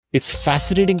it's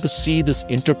fascinating to see this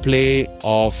interplay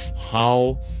of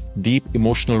how deep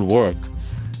emotional work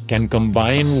can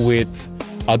combine with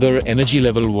other energy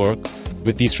level work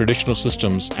with these traditional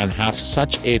systems and have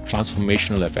such a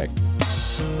transformational effect.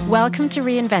 Welcome to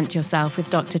Reinvent Yourself with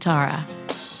Dr. Tara.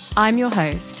 I'm your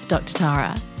host, Dr.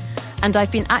 Tara, and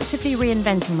I've been actively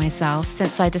reinventing myself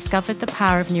since I discovered the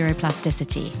power of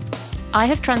neuroplasticity. I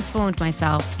have transformed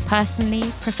myself personally,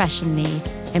 professionally,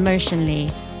 emotionally,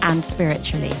 and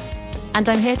spiritually. And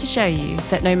I'm here to show you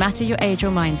that no matter your age or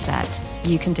mindset,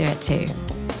 you can do it too.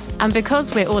 And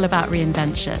because we're all about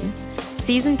reinvention,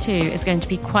 Season 2 is going to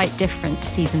be quite different to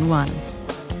Season 1.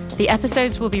 The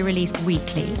episodes will be released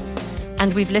weekly,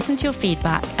 and we've listened to your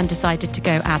feedback and decided to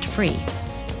go ad-free.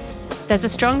 There's a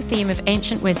strong theme of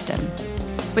ancient wisdom,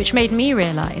 which made me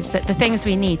realise that the things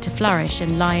we need to flourish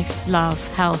in life, love,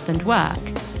 health, and work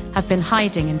have been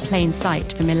hiding in plain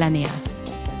sight for millennia.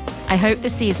 I hope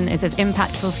this season is as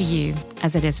impactful for you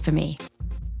as it is for me.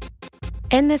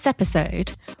 In this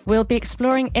episode, we'll be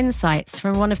exploring insights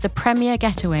from one of the premier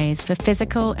getaways for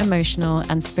physical, emotional,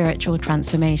 and spiritual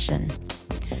transformation.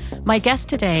 My guest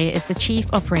today is the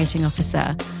Chief Operating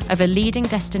Officer of a leading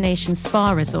destination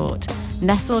spa resort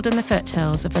nestled in the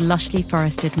foothills of a lushly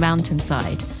forested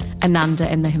mountainside,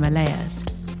 Ananda in the Himalayas.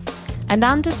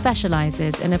 Ananda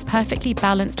specialises in a perfectly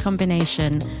balanced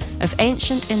combination of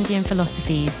ancient Indian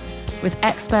philosophies with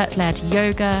expert-led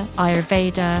yoga,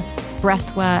 Ayurveda,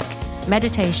 breathwork,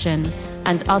 meditation,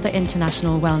 and other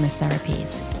international wellness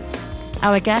therapies.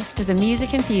 Our guest is a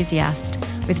music enthusiast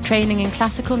with training in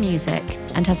classical music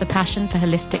and has a passion for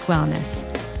holistic wellness.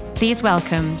 Please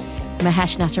welcome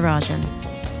Mahesh Natarajan.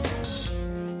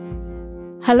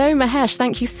 Hello, Mahesh.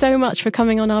 Thank you so much for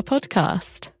coming on our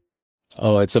podcast.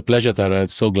 Oh, it's a pleasure, Tara.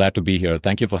 So glad to be here.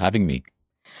 Thank you for having me.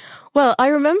 Well, I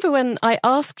remember when I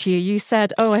asked you, you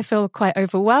said, I feel quite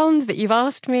overwhelmed that you've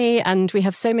asked me, and we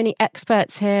have so many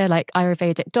experts here, like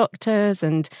Ayurvedic doctors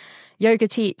and yoga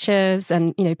teachers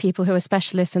and, people who are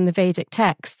specialists in the Vedic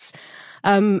texts.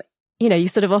 You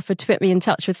sort of offered to put me in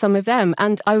touch with some of them,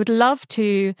 and I would love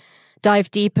to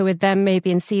dive deeper with them maybe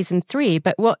in Season 3.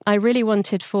 But what I really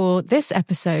wanted for this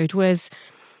episode was,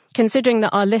 considering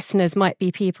that our listeners might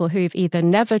be people who've either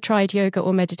never tried yoga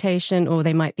or meditation, or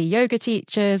they might be yoga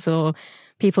teachers, or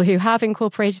people who have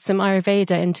incorporated some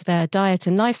Ayurveda into their diet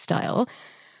and lifestyle,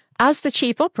 as the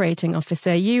Chief Operating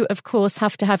Officer, you, of course,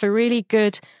 have to have a really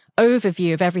good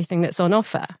overview of everything that's on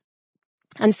offer.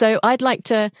 And so I'd like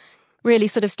to really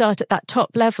sort of start at that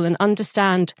top level and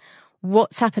understand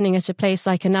what's happening at a place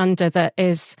like Ananda that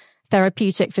is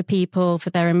therapeutic for people, for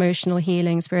their emotional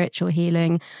healing, spiritual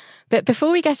healing. But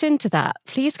before we get into that,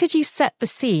 please could you set the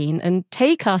scene and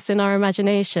take us in our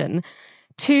imagination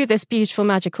to this beautiful,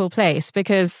 magical place,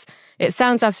 because it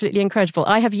sounds absolutely incredible.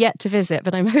 I have yet to visit,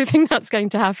 but I'm hoping that's going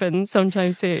to happen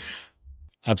sometime soon.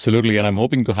 Absolutely. And I'm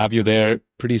hoping to have you there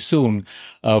pretty soon.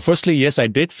 Firstly, yes, I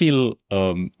did feel,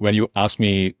 when you asked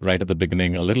me right at the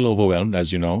beginning, a little overwhelmed,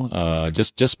 as you know,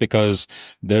 just because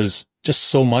there's just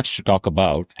so much to talk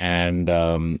about. And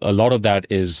a lot of that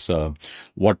is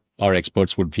what our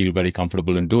experts would feel very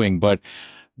comfortable in doing. But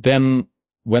then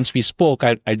once we spoke,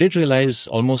 I did realize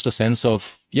almost a sense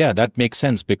of, yeah, that makes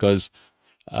sense, because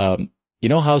you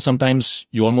know how sometimes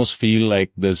you almost feel like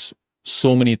there's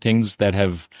so many things that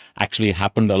have actually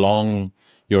happened along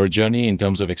your journey in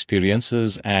terms of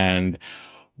experiences and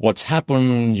what's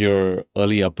happened, your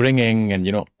early upbringing. And,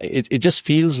 it just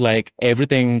feels like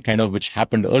everything kind of which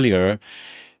happened earlier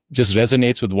just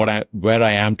resonates with where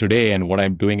I am today and what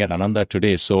I'm doing at Ananda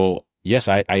today. So yes,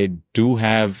 I do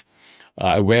have,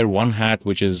 I wear one hat,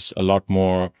 which is a lot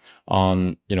more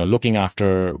on, looking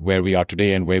after where we are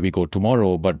today and where we go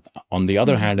tomorrow. But on the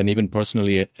other hand, and even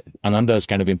personally, Ananda has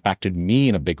kind of impacted me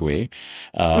in a big way,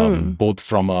 both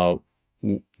from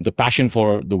the passion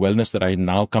for the wellness that I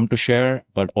now come to share,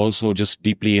 but also just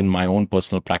deeply in my own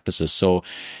personal practices. So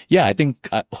yeah, I think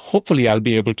hopefully I'll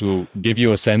be able to give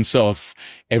you a sense of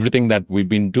everything that we've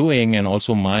been doing and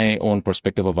also my own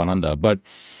perspective of Ananda. But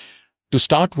to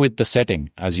start with the setting,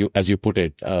 as you put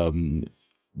it,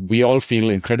 we all feel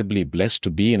incredibly blessed to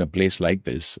be in a place like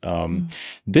this.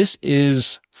 This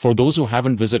is, for those who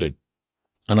haven't visited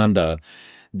Ananda,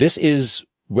 this is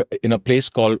in a place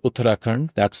called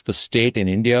Uttarakhand. That's the state in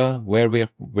India where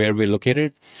we're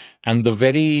located. And the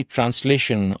very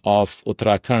translation of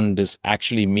Uttarakhand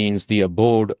actually means the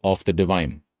abode of the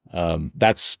divine.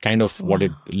 That's kind of what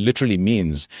it literally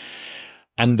means.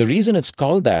 And the reason it's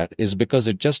called that is because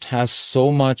it just has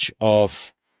so much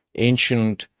of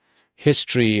ancient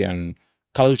history and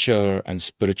culture and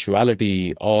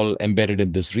spirituality all embedded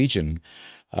in this region.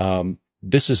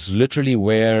 This is literally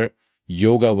where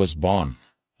yoga was born.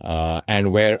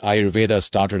 and where Ayurveda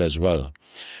started as well.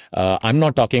 I'm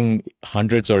not talking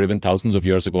hundreds or even thousands of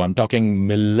years ago. I'm talking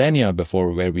millennia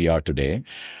before where we are today.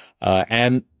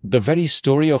 And the very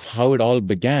story of how it all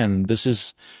began,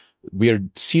 we are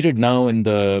seated now in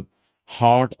the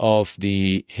heart of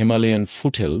the Himalayan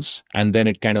foothills, and then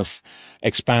it kind of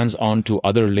expands onto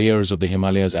other layers of the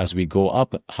Himalayas as we go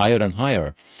up higher and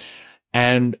higher.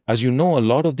 And as you know, a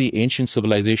lot of the ancient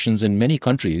civilizations in many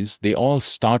countries, they all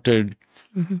started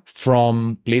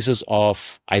from places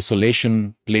of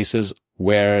isolation, places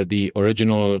where the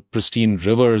original pristine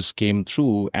rivers came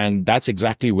through. And that's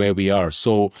exactly where we are.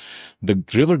 So the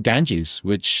river Ganges,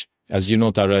 which, as you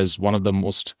know, Tara, is one of the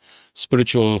most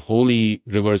spiritual, holy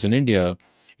rivers in India,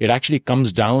 it actually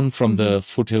comes down from the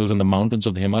foothills and the mountains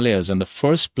of the Himalayas. And the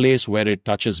first place where it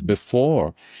touches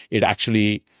before it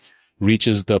actually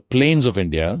reaches the plains of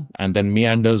India and then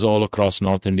meanders all across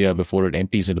North India before it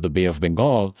empties into the Bay of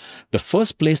Bengal, the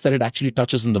first place that it actually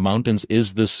touches in the mountains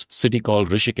is this city called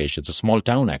Rishikesh. It's a small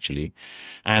town, actually.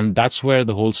 And that's where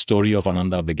the whole story of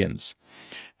Ananda begins.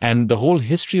 And the whole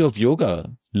history of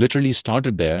yoga literally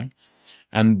started there.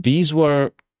 And these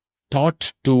were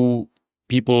taught to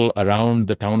people around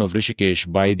the town of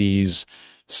Rishikesh by these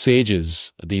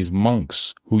sages, these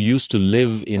monks who used to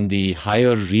live in the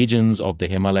higher regions of the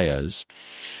Himalayas.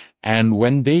 And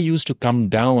when they used to come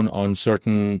down on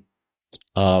certain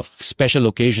special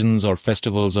occasions or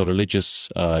festivals or religious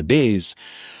days,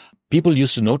 people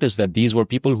used to notice that these were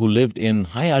people who lived in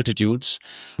high altitudes,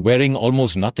 wearing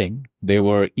almost nothing. They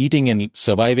were eating and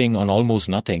surviving on almost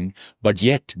nothing, but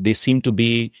yet they seemed to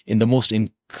be in the most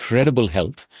incredible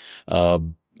health,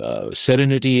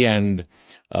 serenity, and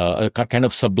a kind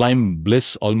of sublime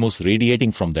bliss almost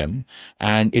radiating from them.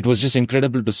 And it was just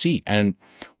incredible to see. And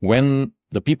when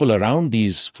the people around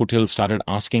these foothills started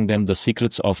asking them the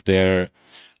secrets of their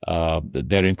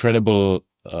incredible,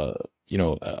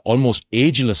 almost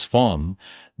ageless form,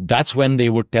 that's when they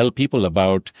would tell people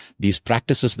about these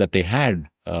practices that they had,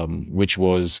 which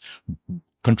was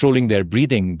controlling their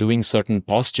breathing, doing certain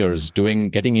postures,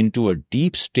 getting into a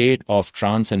deep state of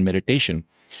trance and meditation.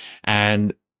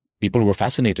 And people were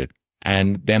fascinated.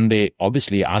 And then they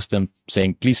obviously asked them,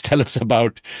 saying, please tell us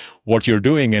about what you're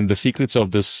doing and the secrets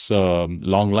of this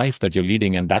long life that you're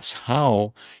leading. And that's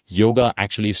how yoga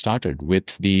actually started,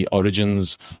 with the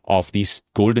origins of these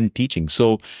golden teachings.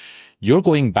 So you're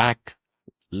going back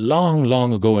long,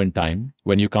 long ago in time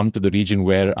when you come to the region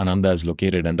where Ananda is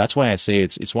located. And that's why I say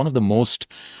it's one of the most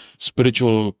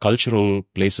spiritual, cultural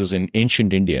places in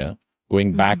ancient India,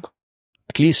 going back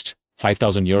at least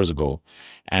 5,000 years ago.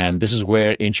 And this is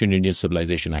where ancient Indian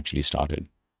civilization actually started.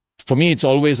 For me, it's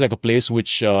always like a place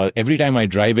which every time I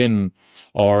drive in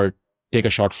or take a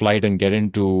short flight and get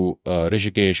into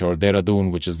Rishikesh or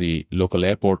Dehradun, which is the local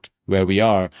airport where we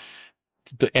are,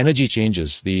 the energy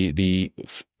changes. The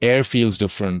air feels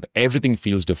different. Everything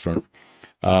feels different.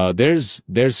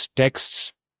 There's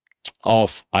texts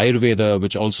of Ayurveda,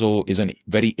 which also is a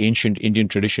very ancient Indian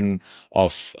tradition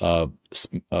of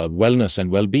wellness and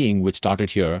well-being, which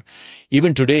started here.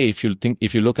 Even today, if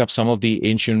you look up some of the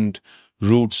ancient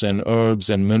roots and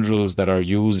herbs and minerals that are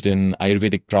used in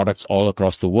Ayurvedic products all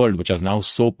across the world, which are now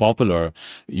so popular,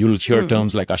 you'll hear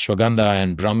terms like ashwagandha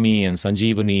and brahmi and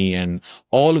sanjeevani and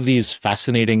all of these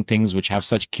fascinating things which have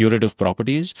such curative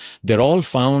properties. They're all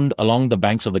found along the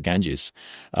banks of the Ganges,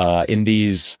 in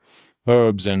these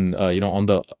herbs and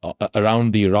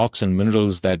around the rocks and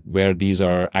minerals where these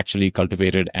are actually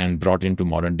cultivated and brought into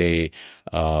modern day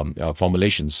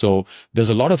formulations. So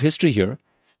there's a lot of history here.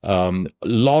 A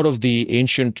lot of the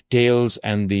ancient tales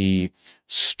and the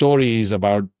stories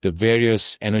about the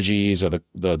various energies or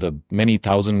the many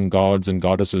thousand gods and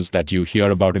goddesses that you hear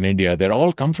about in India, they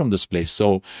all come from this place.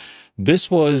 So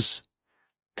this was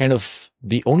kind of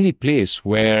the only place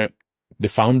where the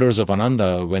founders of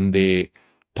Ananda, when they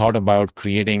thought about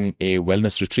creating a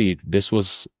wellness retreat, this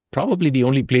was probably the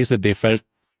only place that they felt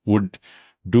would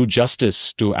do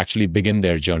justice to actually begin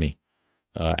their journey.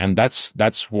 And that's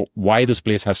why this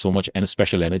place has so much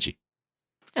special energy.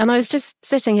 And I was just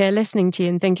sitting here listening to you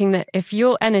and thinking that if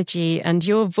your energy and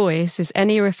your voice is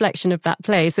any reflection of that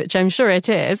place, which I'm sure it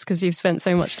is, because you've spent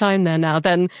so much time there now,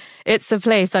 then it's a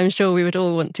place I'm sure we would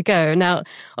all want to go. Now,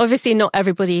 obviously not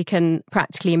everybody can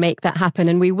practically make that happen,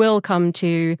 and we will come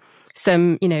to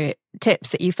some, tips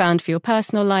that you found for your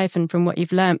personal life and from what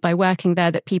you've learned by working there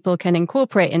that people can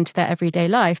incorporate into their everyday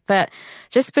life. But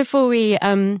just before we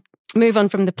move on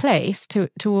from the place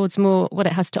towards more what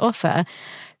it has to offer,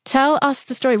 tell us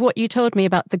the story of what you told me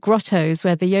about the grottos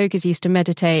where the yogis used to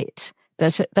meditate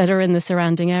that are in the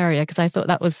surrounding area, because I thought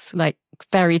that was like like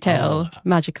fairy tale,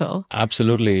 magical.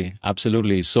 Absolutely.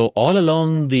 Absolutely. So all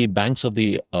along the banks of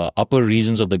the upper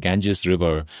regions of the Ganges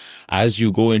River, as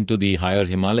you go into the higher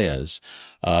Himalayas,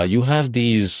 you have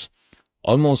these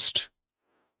almost,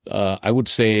 I would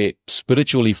say,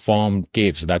 spiritually formed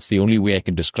caves. That's the only way I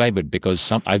can describe it,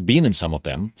 because I've been in some of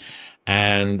them,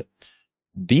 and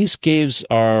these caves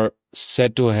are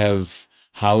said to have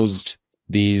housed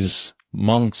these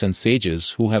monks and sages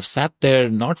who have sat there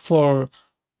not for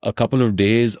a couple of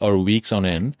days or weeks on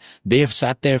end. They have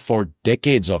sat there for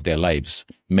decades of their lives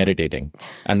meditating.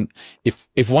 And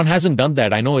if one hasn't done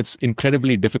that, I know it's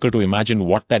incredibly difficult to imagine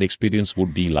what that experience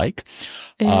would be like.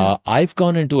 Yeah. I've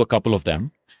gone into a couple of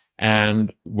them.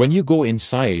 And when you go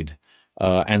inside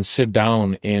and sit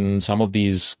down in some of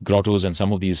these grottos and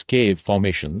some of these cave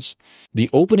formations, the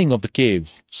opening of the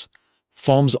caves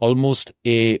forms almost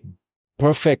a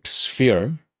perfect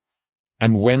sphere.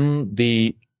 And when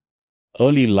the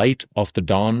early light of the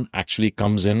dawn actually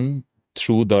comes in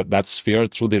through that sphere,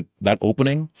 through that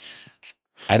opening,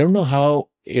 I don't know how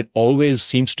it always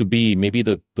seems to be. Maybe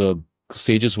the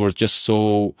sages were just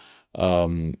so,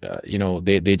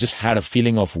 they just had a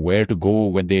feeling of where to go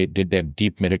when they did their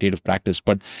deep meditative practice.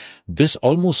 But this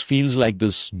almost feels like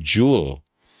this jewel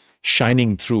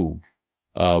shining through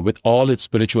with all its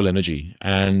spiritual energy.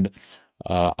 And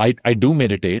I do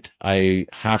meditate. I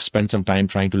have spent some time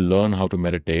trying to learn how to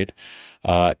meditate.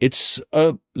 It's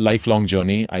a lifelong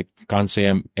journey. I can't say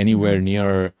I'm anywhere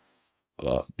near,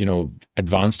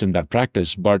 advanced in that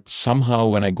practice. But somehow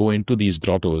when I go into these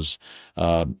grottos,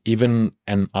 even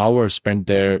an hour spent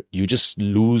there, you just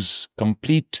lose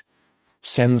complete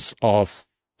sense of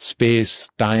space,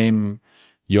 time.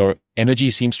 Your energy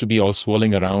seems to be all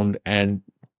swirling around, and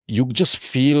you just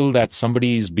feel that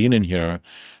somebody's been in here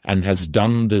and has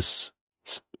done this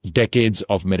decades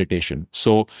of meditation.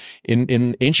 So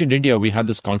in ancient India, we had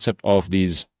this concept of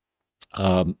these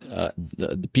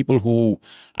the people who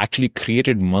actually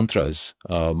created mantras.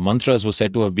 Mantras were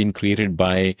said to have been created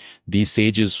by these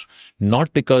sages,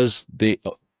 not because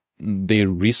they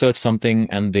researched something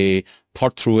and they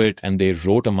thought through it and they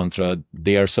wrote a mantra.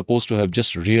 They are supposed to have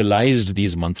just realized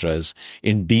these mantras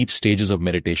in deep stages of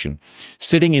meditation,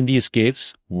 sitting in these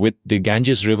caves with the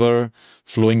Ganges River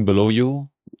flowing below you,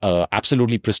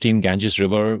 absolutely pristine Ganges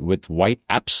River with white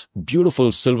apps,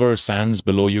 beautiful silver sands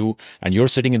below you, and you're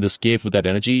sitting in this cave with that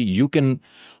energy. You can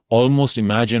almost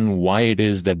imagine why it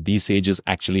is that these sages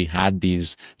actually had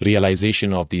these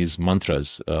realization of these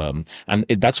mantras.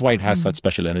 That's why it has such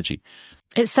special energy.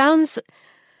 It sounds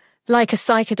like a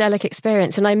psychedelic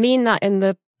experience. And I mean that in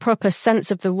the proper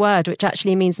sense of the word, which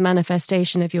actually means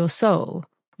manifestation of your soul,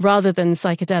 rather than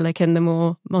psychedelic in the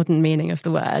more modern meaning of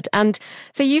the word. And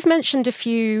so you've mentioned a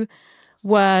few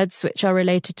words which are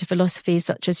related to philosophies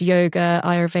such as yoga,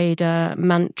 Ayurveda,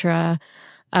 mantra,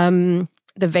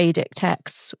 the Vedic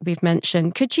texts we've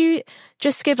mentioned. Could you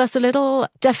just give us a little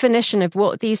definition of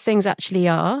what these things actually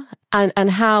are and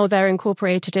how they're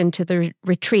incorporated into the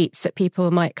retreats that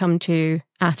people might come to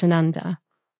at Ananda?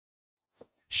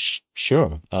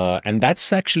 Sure. And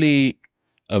that's actually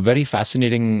a very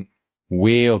fascinating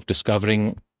way of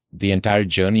discovering the entire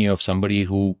journey of somebody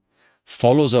who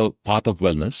follows a path of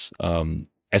wellness,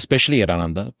 especially at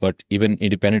Ananda, but even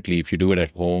independently, if you do it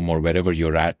at home or wherever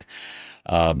you're at.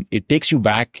 It takes you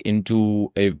back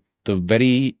into the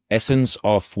very essence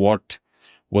of what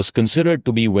was considered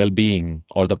to be well-being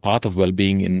or the path of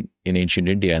well-being in ancient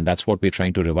India. And that's what we're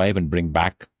trying to revive and bring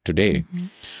back today. Mm-hmm.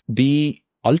 The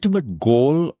ultimate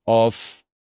goal of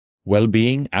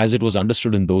well-being, as it was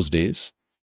understood in those days,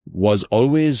 was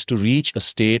always to reach a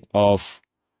state of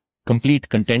complete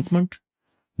contentment,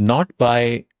 not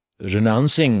by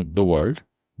renouncing the world,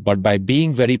 but by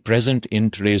being very present in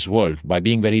today's world, by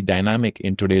being very dynamic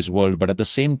in today's world, but at the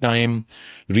same time,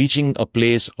 reaching a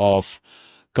place of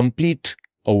complete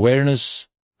awareness,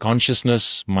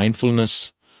 consciousness,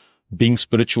 mindfulness, being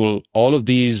spiritual. All of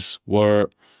these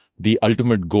were the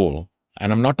ultimate goal.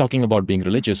 And I'm not talking about being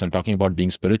religious. I'm talking about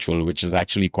being spiritual, which is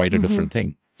actually quite a different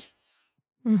thing.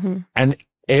 Mm-hmm. And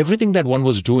everything that one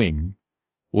was doing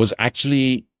was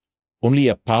actually only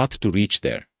a path to reach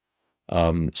there.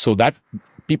 So that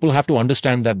people have to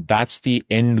understand that that's the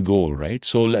end goal, right?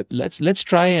 So let's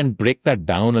try and break that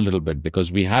down a little bit,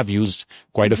 because we have used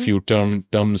quite a few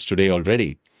terms today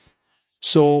already.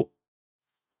 So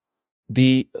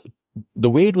the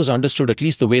way it was understood, at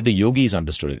least the way the yogis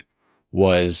understood it,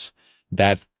 was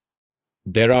that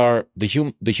the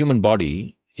human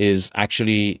body is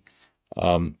actually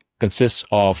consists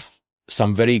of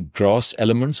some very gross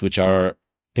elements, which are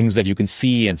things that you can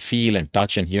see and feel and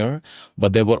touch and hear,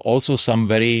 but there were also some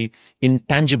very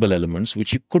intangible elements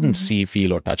which you couldn't see,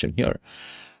 feel, or touch and hear.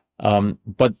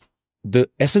 But the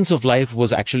essence of life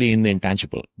was actually in the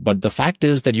intangible. But the fact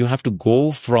is that you have to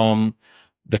go from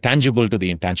the tangible to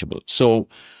the intangible. So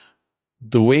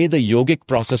the way the yogic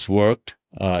process worked,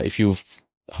 if you've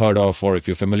heard of or if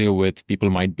you're familiar with, people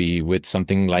might be with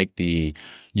something like the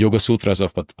Yoga Sutras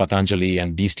of Patanjali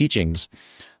and these teachings,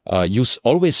 you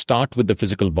always start with the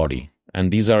physical body. And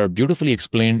these are beautifully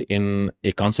explained in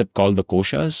a concept called the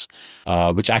koshas,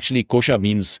 which actually kosha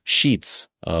means sheaths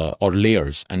or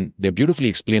layers. And they're beautifully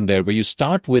explained there, where you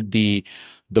start with the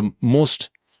most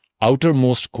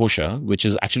outermost kosha, which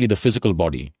is actually the physical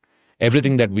body.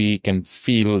 Everything that we can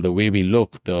feel, the way we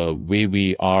look, the way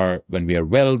we are when we are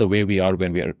well, the way we are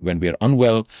when we are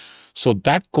unwell. So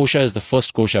that kosha is the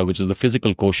first kosha, which is the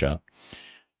physical kosha.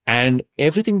 And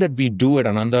everything that we do at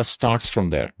Ananda starts from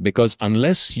there, because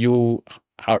unless you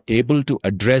are able to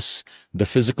address the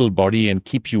physical body and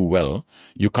keep you well,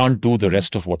 you can't do the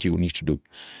rest of what you need to do.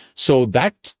 So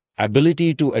that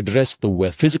ability to address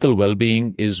the physical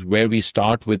well-being is where we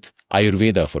start with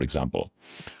Ayurveda, for example.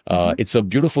 It's a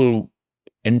beautiful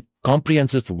and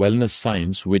comprehensive wellness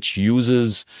science which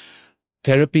uses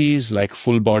therapies like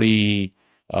full body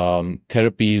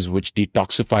therapies which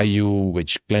detoxify you,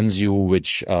 which cleanse you,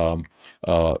 which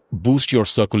boost your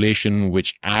circulation,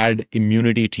 which add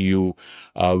immunity to you,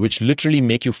 which literally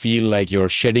make you feel like you're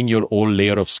shedding your old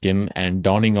layer of skin and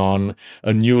donning on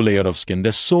a new layer of skin.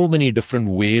 There's so many different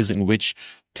ways in which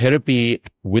therapy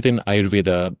within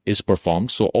Ayurveda is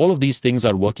performed. So all of these things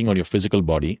are working on your physical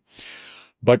body.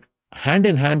 But hand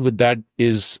in hand with that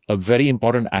is a very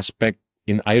important aspect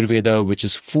in Ayurveda, which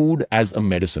is food as a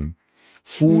medicine.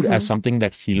 Food as something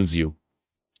that heals you.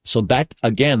 So that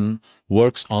again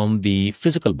works on the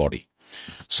physical body.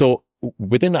 So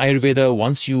within Ayurveda,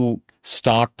 once you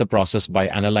start the process by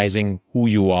analyzing who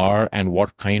you are and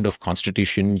what kind of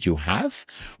constitution you have,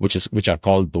 which are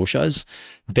called doshas,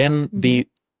 then the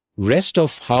rest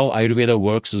of how Ayurveda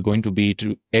works is going to be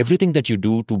to everything that you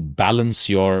do to balance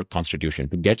your constitution,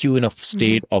 to get you in a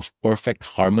state of perfect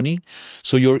harmony.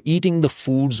 So you're eating the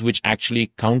foods which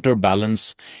actually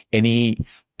counterbalance any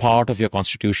part of your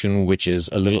constitution which is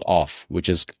a little off, which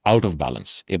is out of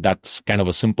balance, if that's kind of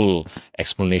a simple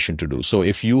explanation to do. So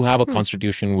if you have a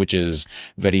constitution which is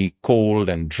very cold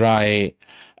and dry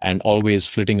and always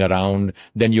flitting around,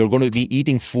 then you're going to be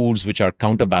eating foods which are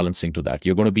counterbalancing to that.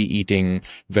 You're going to be eating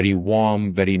very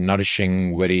warm, very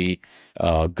nourishing, very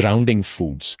grounding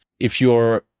foods. If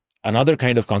you're another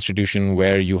kind of constitution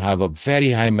where you have a very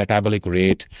high metabolic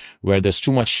rate, where there's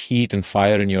too much heat and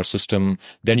fire in your system,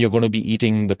 then you're going to be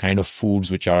eating the kind of foods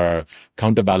which are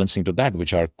counterbalancing to that,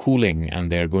 which are cooling,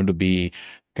 and they're going to be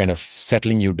kind of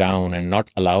settling you down and not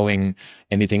allowing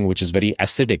anything which is very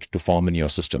acidic to form in your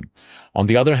system. On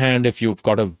the other hand, if you've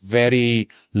got a very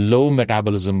low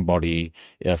metabolism body,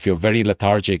 if you're very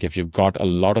lethargic, if you've got a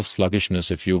lot of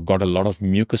sluggishness, if you've got a lot of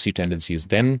mucousy tendencies,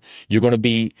 then you're going to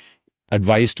be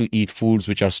advised to eat foods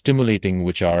which are stimulating,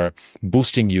 which are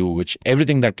boosting you, which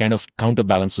everything that kind of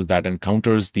counterbalances that and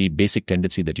counters the basic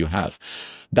tendency that you have.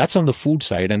 That's on the food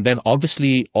side. And then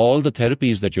obviously all the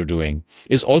therapies that you're doing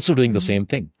is also doing the same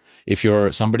thing. If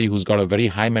you're somebody who's got a very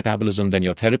high metabolism, then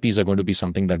your therapies are going to be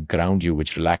something that ground you,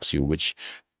 which relax you, which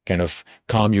kind of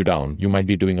calm you down. You might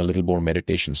be doing a little more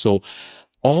meditation. So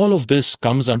all of this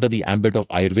comes under the ambit of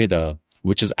Ayurveda,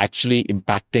 which is actually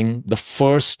impacting the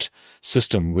first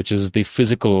system, which is the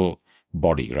physical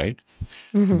body, right?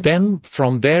 Then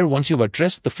from there, once you've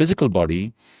addressed the physical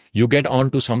body, you get on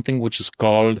to something which is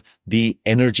called the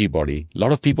energy body. A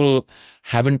lot of people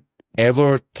haven't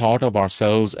ever thought of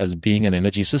ourselves as being an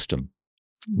energy system.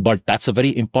 But that's a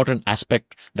very important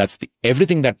aspect. That's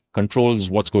everything that controls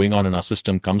what's going on in our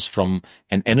system comes from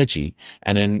an energy.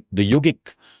 And in the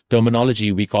yogic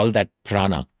terminology, we call that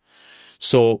prana.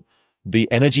 So the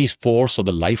energy force or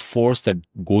the life force that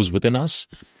goes within us.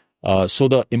 So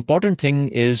the important thing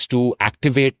is to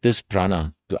activate this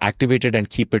prana, to activate it and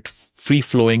keep it free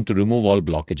flowing, to remove all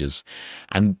blockages.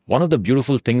 And one of the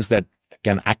beautiful things that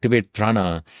can activate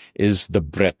prana is the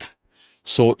breath.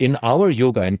 So in our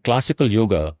yoga, in classical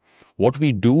yoga, what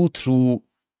we do through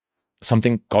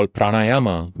something called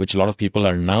pranayama, which a lot of people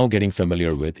are now getting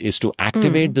familiar with, is to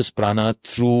activate this prana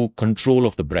through control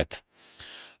of the breath.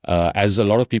 As a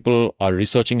lot of people are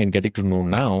researching and getting to know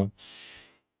now,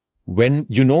 when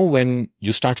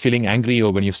you start feeling angry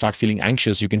or when you start feeling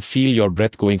anxious, you can feel your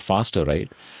breath going faster,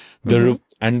 right?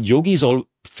 And yogis all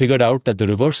figured out that the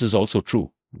reverse is also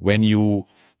true. When you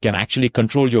can actually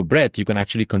control your breath, you can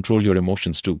actually control your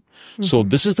emotions too. So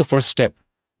this is the first step.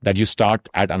 that you start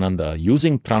at Ananda,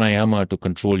 using pranayama to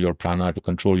control your prana, to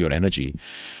control your energy.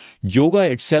 Yoga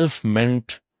itself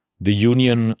meant the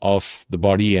union of the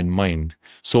body and mind.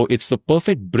 So it's the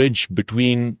perfect bridge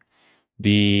between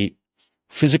the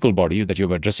physical body that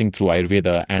you're addressing through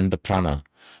Ayurveda and the prana,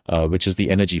 which is the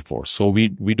energy force. So we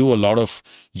do a lot of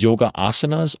yoga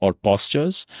asanas or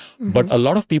postures, but a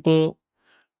lot of people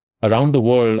around the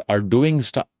world are doing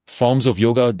forms of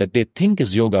yoga that they think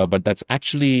is yoga, but that's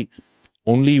actually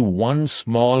only one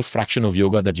small fraction of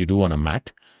yoga that you do on a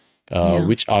mat,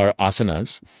 which are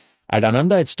asanas. At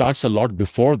Ananda, it starts a lot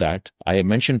before that. I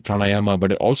mentioned pranayama,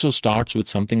 but it also starts with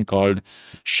something called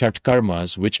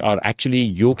shatkarmas, which are actually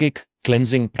yogic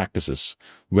cleansing practices,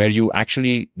 where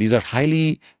these are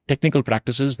highly technical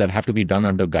practices that have to be done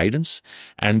under guidance.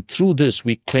 And through this,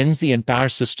 we cleanse the entire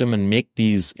system and make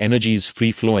these energies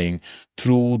free-flowing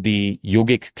through the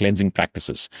yogic cleansing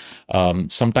practices.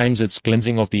 Sometimes it's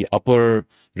cleansing of the upper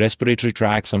respiratory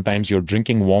tract. Sometimes you're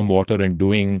drinking warm water and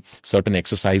doing certain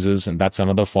exercises, and that's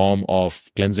another form of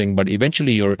cleansing. But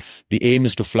eventually the aim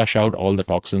is to flush out all the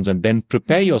toxins and then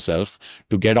prepare yourself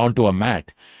to get onto a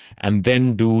mat and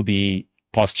then do the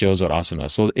postures or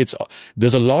asanas. So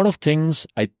there's a lot of things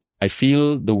I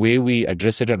feel the way we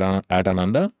address it at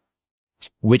Ananda,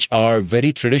 which are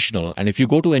very traditional. And if you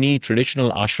go to any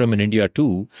traditional ashram in India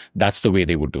too, that's the way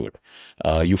they would do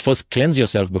it. You first cleanse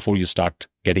yourself before you start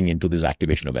getting into this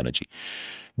activation of energy.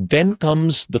 Then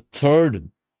comes the third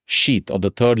sheath or the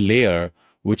third layer,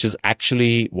 which is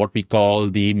actually what we call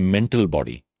the mental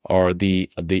body, or the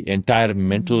entire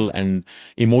mental and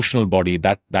emotional body.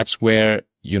 That's where,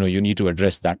 you need to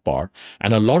address that part.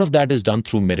 And a lot of that is done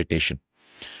through meditation.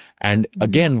 And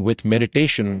again, with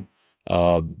meditation,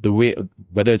 the way,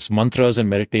 whether it's mantras and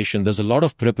meditation, there's a lot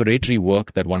of preparatory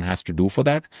work that one has to do for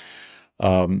that.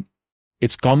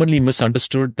 It's commonly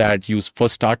misunderstood that you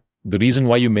first start, the reason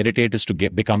why you meditate is to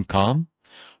become calm.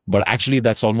 But actually,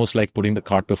 that's almost like putting the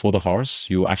cart before the horse.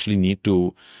 You actually need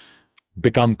to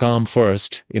become calm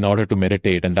first in order to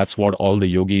meditate. And that's what all the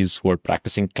yogis who are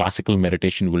practicing classical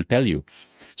meditation will tell you.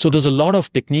 So there's a lot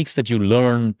of techniques that you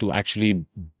learn to actually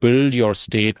build your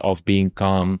state of being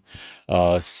calm,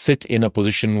 sit in a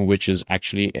position which is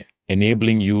actually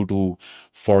enabling you to,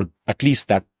 for at least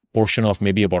that portion of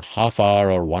maybe about half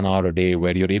hour or 1 hour a day,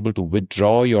 where you're able to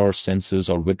withdraw your senses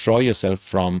or withdraw yourself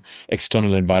from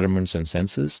external environments and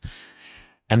senses,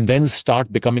 and then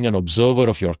start becoming an observer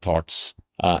of your thoughts.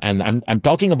 And I'm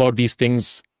talking about these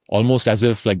things almost as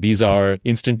if like these are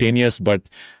instantaneous, but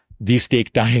these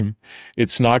take time.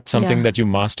 It's not something that you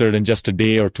mastered in just a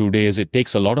day or 2 days. It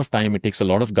takes a lot of time. It takes a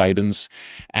lot of guidance.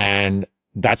 And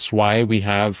that's why we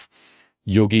have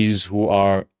yogis who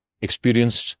are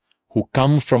experienced, who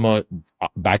come from a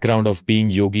background of being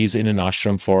yogis in an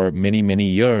ashram for many, many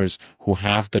years, who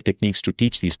have the techniques to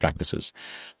teach these practices.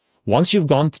 Once you've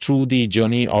gone through the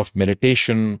journey of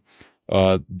meditation,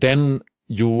 then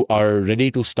you are ready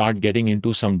to start getting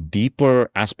into some deeper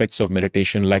aspects of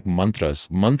meditation like mantras.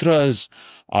 Mantras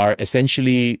are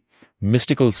essentially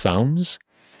mystical sounds.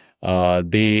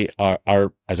 They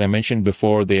are, as I mentioned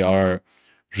before, they are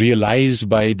realized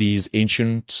by these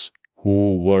ancients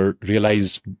who were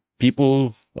realized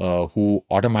people who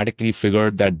automatically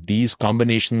figured that these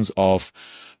combinations of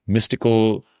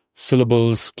mystical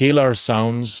syllables, scalar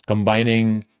sounds,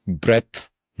 combining breath,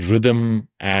 rhythm,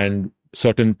 and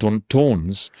certain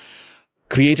tones,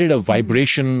 created a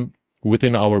vibration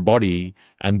within our body,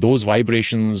 and those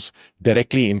vibrations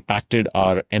directly impacted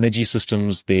our energy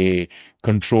systems. They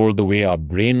control the way our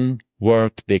brain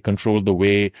work. They control the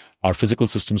way our physical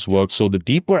systems work. So the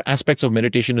deeper aspects of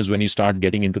meditation is when you start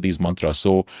getting into these mantras.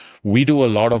 So we do a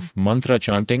lot of mantra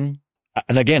chanting.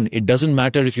 And again, it doesn't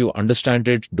matter if you understand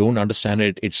it, don't understand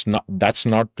it. That's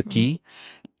not the key.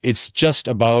 It's just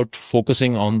about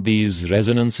focusing on these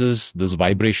resonances, these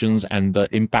vibrations, and the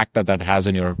impact that has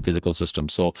in your physical system.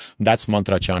 So that's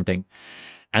mantra chanting.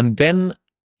 And then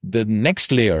the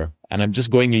next layer, and I'm just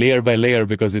going layer by layer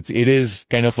because it is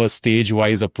kind of a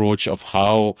stage-wise approach of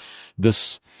how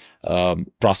this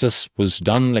process was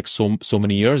done like so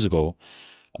many years ago.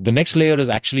 The next layer is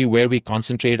actually where we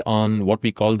concentrate on what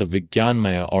we call the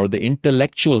Vijnanmaya, or the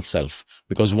intellectual self.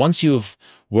 Because once you've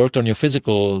worked on your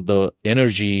physical, the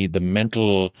energy, the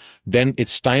mental, then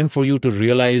it's time for you to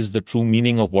realize the true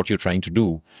meaning of what you're trying to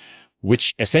do,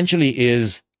 which essentially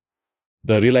is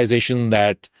the realization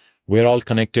that we're all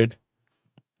connected.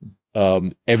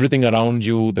 Everything around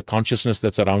you, the consciousness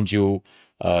that's around you,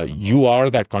 you are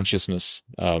that consciousness.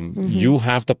 You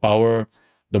have the power.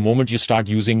 The moment you start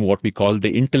using what we call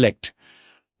the intellect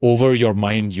over your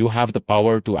mind, you have the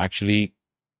power to actually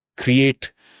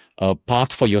create a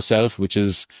path for yourself, which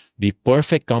is the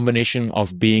perfect combination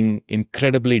of being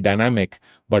incredibly dynamic,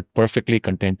 but perfectly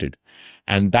contented.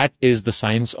 And that is the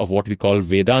science of what we call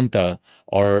Vedanta,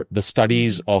 or the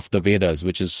studies of the Vedas,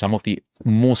 which is some of the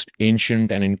most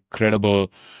ancient and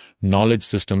incredible knowledge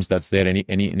systems that's there in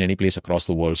any place across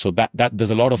the world. So that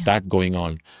there's a lot of that going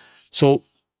on. So,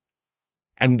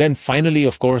 and then finally,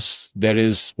 of course, there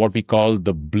is what we call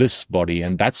the bliss body.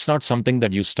 And that's not something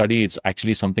that you study. It's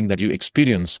actually something that you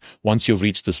experience once you've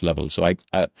reached this level. So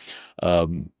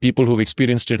people who've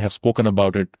experienced it have spoken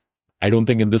about it. I don't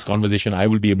think in this conversation I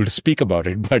will be able to speak about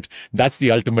it, but that's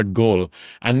the ultimate goal.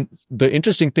 And the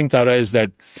interesting thing, Tara, is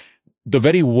that the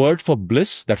very word for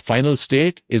bliss, that final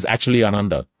state, is actually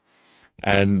Ananda.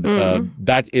 And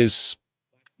that is,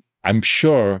 I'm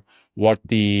sure, what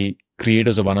the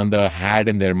creators of Ananda had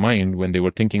in their mind when they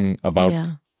were thinking about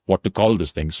what to call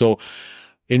this thing. So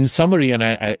in summary, and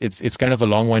it's kind of a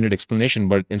long-winded explanation,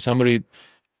 but in summary,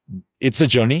 it's a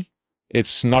journey.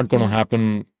 It's not going to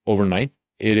happen overnight.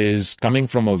 It is coming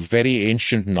from a very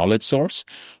ancient knowledge source.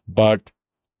 But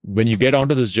when you get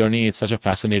onto this journey, it's such a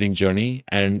fascinating journey,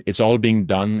 and it's all being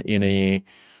done in a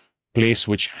place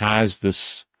which has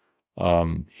this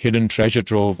hidden treasure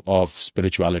trove of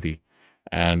spirituality.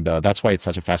 And that's why it's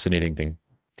such a fascinating thing.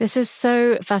 This is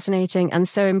so fascinating and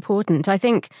so important. I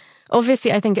think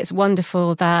it's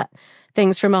wonderful that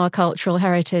things from our cultural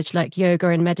heritage like yoga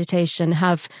and meditation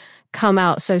have come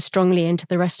out so strongly into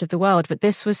the rest of the world. But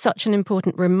this was such an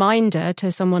important reminder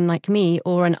to someone like me,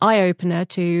 or an eye-opener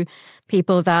to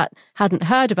people that hadn't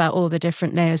heard about all the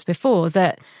different layers before,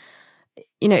 that,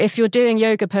 you know, if you're doing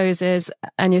yoga poses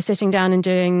and you're sitting down and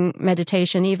doing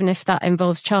meditation, even if that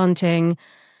involves chanting,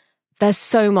 there's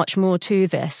so much more to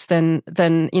this than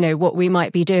you know, what we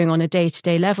might be doing on a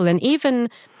day-to-day level. And even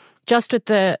just with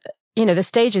the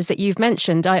stages that you've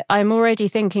mentioned, I'm already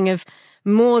thinking of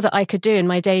more that I could do in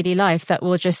my daily life that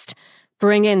will just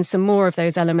bring in some more of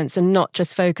those elements and not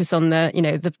just focus on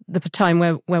the time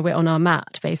where we're on our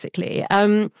mat, basically.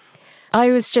 I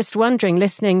was just wondering,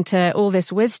 listening to all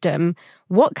this wisdom,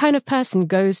 what kind of person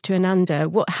goes to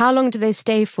Ananda? How long do they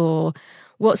stay for?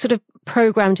 What sort of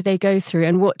program do they go through,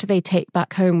 and what do they take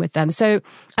back home with them? So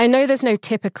I know there's no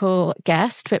typical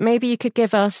guest, but maybe you could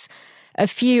give us a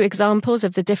few examples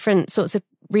of the different sorts of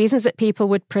reasons that people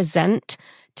would present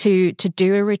to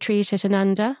do a retreat at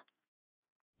Ananda.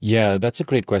 Yeah, that's a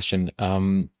great question.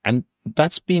 And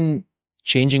that's been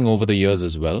changing over the years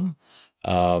as well.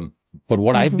 But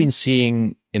what I've been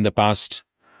seeing in the past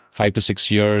 5 to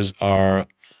 6 years are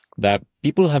that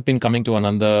people have been coming to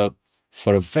Ananda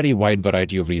for a very wide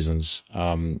variety of reasons.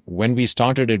 When we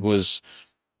started, it was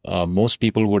most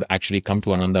people would actually come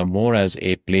to Ananda more as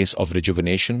a place of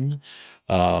rejuvenation.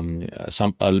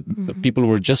 Some people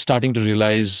were just starting to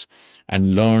realize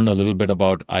and learn a little bit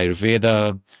about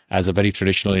Ayurveda as a very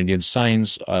traditional Indian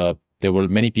science. There were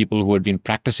many people who had been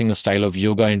practicing a style of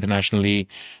yoga internationally.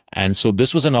 And so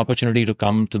this was an opportunity to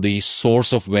come to the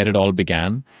source of where it all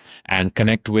began and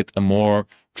connect with a more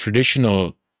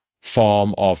traditional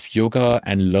form of yoga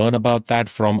and learn about that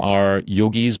from our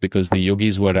yogis, because the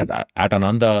yogis who are at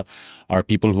Ananda are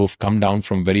people who've come down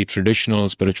from very traditional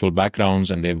spiritual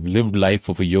backgrounds, and they've lived life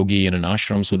of a yogi in an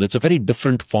ashram. So that's a very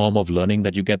different form of learning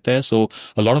that you get there. So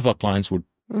a lot of our clients would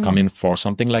come in for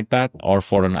something like that, or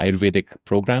for an Ayurvedic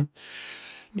program.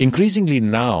 Increasingly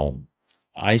now,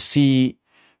 I see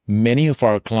many of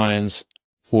our clients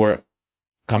who are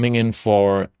coming in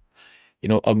for,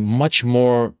 a much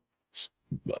more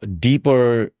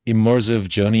deeper, immersive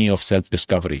journey of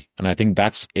self-discovery. And I think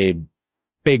that's a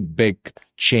big, big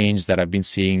change that I've been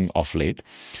seeing of late.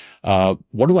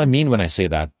 What do I mean when I say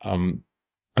that?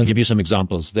 I'll give you some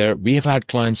examples. We have had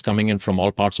clients coming in from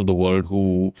all parts of the world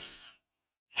who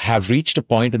have reached a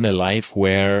point in their life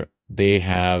where they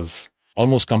have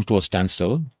almost come to a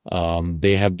standstill.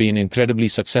 They have been incredibly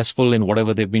successful in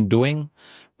whatever they've been doing.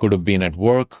 Could have been at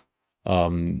work,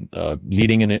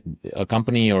 leading in a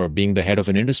company, or being the head of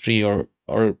an industry, or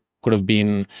could have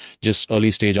been just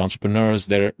early stage entrepreneurs.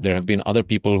 There have been other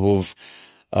people who've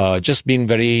just been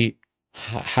very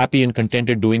happy and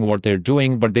contented doing what they're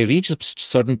doing, but they reach a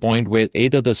certain point where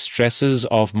either the stresses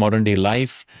of modern day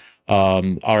life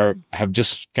have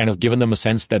just kind of given them a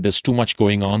sense that there's too much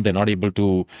going on. They're not able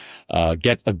to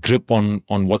get a grip on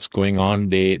what's going on.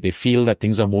 They feel that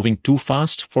things are moving too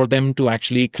fast for them to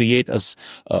actually create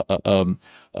a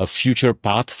future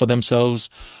path for themselves,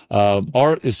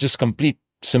 or it's just complete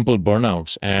simple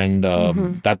burnouts. And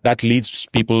that leads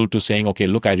people to saying, okay,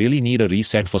 look, I really need a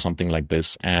reset for something like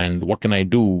this. And what can I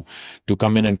do to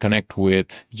come in and connect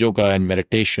with yoga and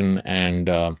meditation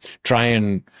and try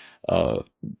and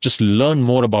just learn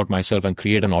more about myself and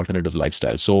create an alternative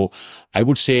lifestyle. So I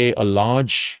would say a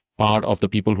large part of the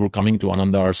people who are coming to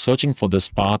Ananda are searching for this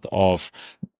path of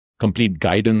complete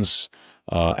guidance,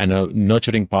 and a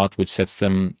nurturing path which sets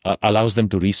them, allows them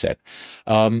to reset.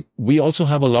 We also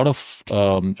have a lot of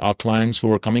our clients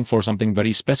who are coming for something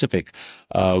very specific.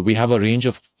 We have a range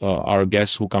of our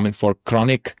guests who come in for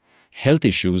chronic health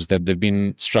issues that they've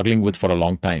been struggling with for a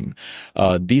long time.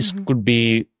 These could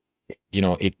be,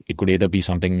 it could either be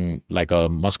something like a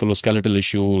musculoskeletal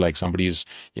issue, like somebody's,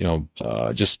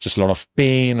 just a lot of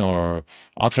pain, or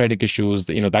arthritic issues.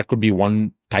 That could be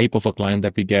one type of a client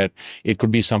that we get. It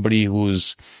could be somebody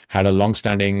who's had a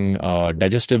long-standing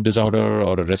digestive disorder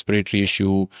or a respiratory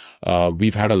issue.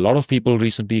 We've had a lot of people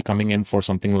recently coming in for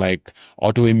something like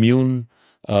autoimmune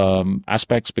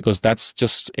aspects, because that's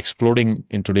just exploding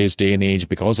in today's day and age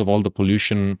because of all the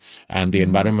pollution and the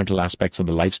environmental aspects and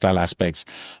the lifestyle aspects.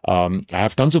 I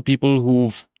have tons of people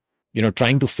who've,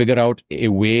 trying to figure out a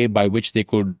way by which they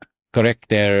could correct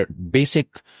their basic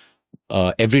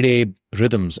everyday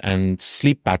rhythms and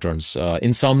sleep patterns.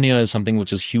 Insomnia is something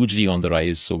which is hugely on the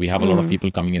rise. So we have a lot of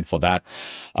people coming in for that.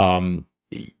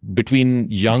 Between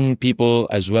young people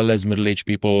as well as middle-aged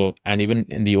people, and even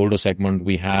in the older segment,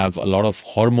 we have a lot of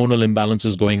hormonal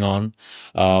imbalances going on.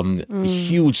 A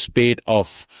huge spate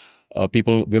of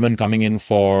women coming in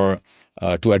for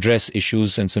to address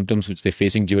issues and symptoms which they're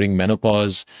facing during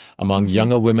menopause. Among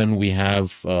younger women, we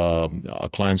have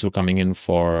clients who are coming in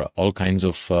for all kinds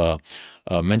of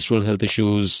menstrual health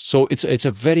issues. So it's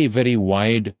a very, very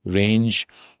wide range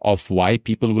of why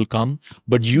people will come.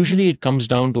 But usually it comes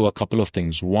down to a couple of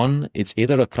things. One, it's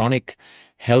either a chronic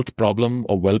health problem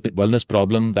or wellness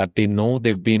problem that they know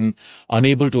they've been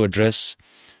unable to address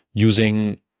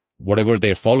using whatever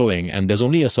they're following. And there's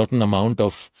only a certain amount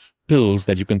of pills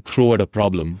that you can throw at a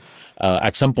problem.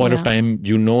 At some point of time,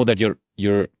 that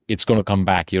it's going to come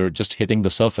back. You're just hitting the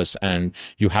surface and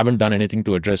you haven't done anything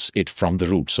to address it from the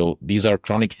root. So these are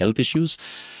chronic health issues.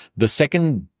 The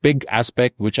second big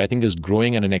aspect, which I think is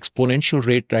growing at an exponential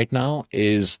rate right now,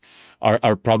 is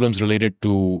our problems related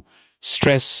to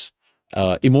stress,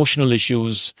 emotional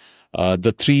issues.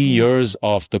 The 3 years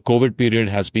of the COVID period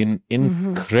has been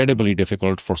incredibly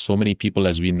difficult for so many people,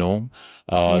 as we know,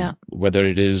 whether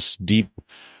it is deep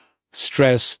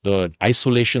stress, the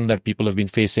isolation that people have been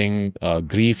facing,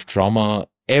 grief, trauma,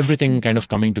 everything kind of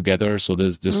coming together. So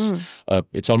there's this,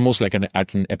 it's almost like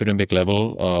at an epidemic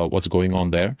level, what's going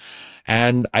on there.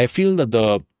 And I feel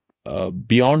that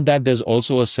beyond that, there's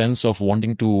also a sense of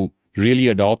wanting to really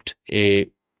adopt a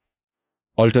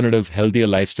alternative, healthier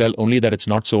lifestyle, only that it's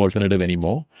not so alternative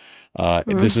anymore.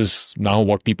 This is now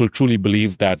what people truly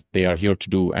believe that they are here to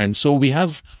do. And so we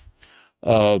have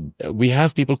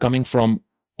people coming from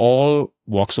all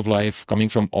walks of life, coming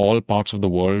from all parts of the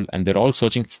world, and they're all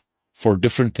searching for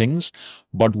different things.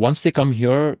 But once they come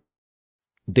here,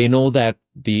 they know that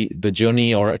the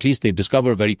journey, or at least they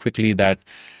discover very quickly that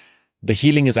the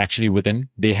healing is actually within.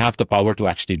 They have the power to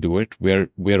actually do it.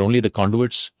 We're only the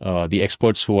conduits. The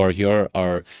experts who are here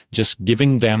are just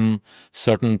giving them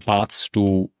certain paths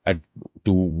to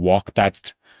walk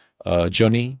that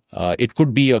journey. It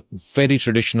could be a very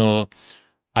traditional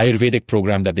Ayurvedic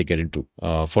program that they get into.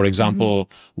 For example,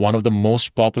 one of the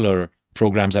most popular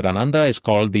programs at Ananda is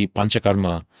called the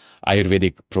Panchakarma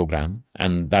Ayurvedic program.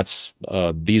 And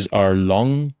these are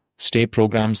long stay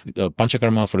programs.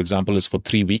 Panchakarma, for example, is for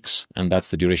 3 weeks, and that's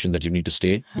the duration that you need to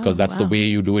stay, because that's the way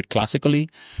you do it classically.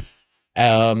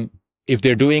 If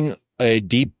they're doing a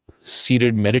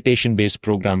deep-seated meditation-based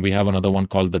program, we have another one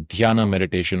called the Dhyana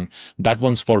meditation. That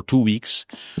one's for 2 weeks.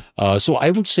 So I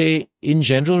would say, in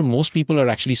general, most people are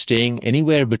actually staying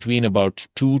anywhere between about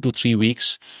 2 to 3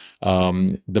 weeks.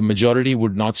 The majority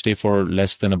would not stay for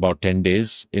less than about 10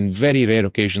 days. In very rare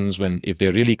occasions, if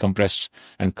they're really compressed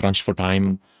and crunched for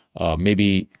time,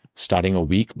 maybe starting a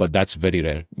week, but that's very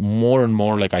rare. More and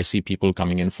more, like I see people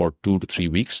coming in for 2 to 3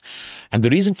 weeks. And the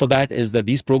reason for that is that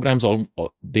these programs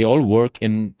they all work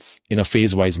in a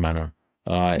phase-wise manner.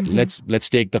 Let's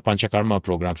take the Panchakarma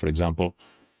program, for example.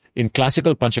 In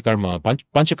classical Panchakarma,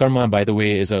 Panchakarma, by the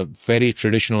way, is a very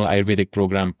traditional Ayurvedic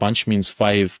program. Panch means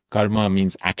 5, karma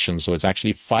means action. So it's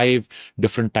actually 5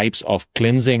 different types of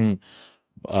cleansing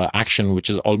action, which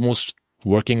is almost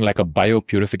working like a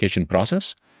biopurification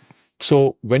process.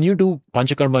 So when you do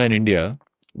Panchakarma in India,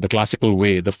 the classical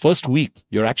way, the first week,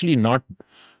 you're actually not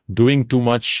doing too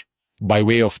much by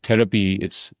way of therapy.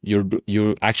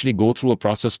 You actually go through a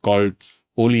process called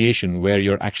oleation, where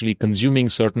you're actually consuming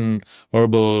certain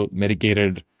herbal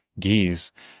medicated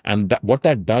ghees. And what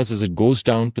that does is it goes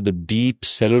down to the deep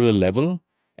cellular level,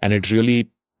 and it really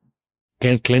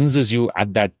cleanses you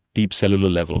at that deep cellular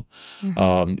level.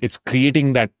 It's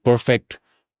creating that perfect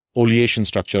oleation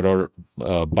structure or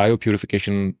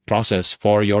biopurification process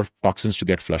for your toxins to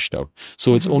get flushed out.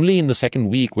 So it's only in the second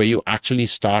week where you actually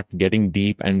start getting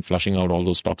deep and flushing out all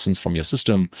those toxins from your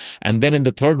system. And then in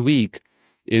the third week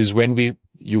is when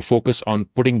you focus on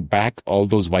putting back all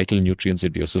those vital nutrients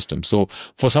into your system. So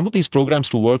for some of these programs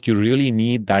to work, you really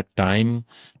need that time,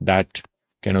 that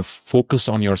kind of focus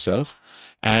on yourself.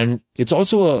 And it's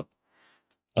also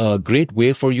a great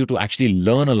way for you to actually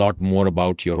learn a lot more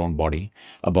about your own body,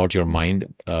 about your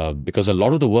mind, because a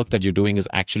lot of the work that you're doing is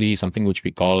actually something which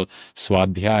we call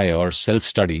swadhyaya or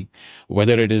self-study,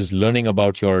 whether it is learning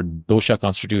about your dosha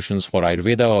constitutions for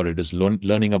Ayurveda or it is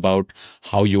learning about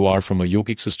how you are from a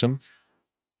yogic system.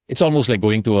 It's almost like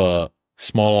going to a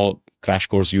small crash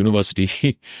course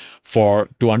university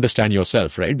to understand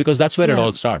yourself, right? Because that's where it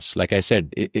all starts. Like I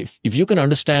said, if you can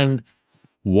understand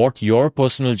what your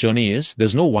personal journey is,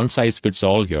 there's no one size fits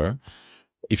all here.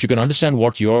 If you can understand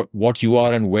what you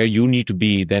are and where you need to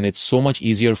be, then it's so much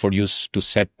easier for you to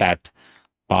set that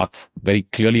path very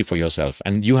clearly for yourself.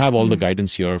 And you have all the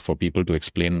guidance here for people to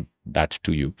explain that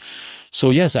to you.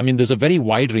 So yes, I mean, there's a very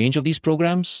wide range of these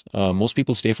programs. Most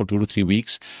people stay for 2 to 3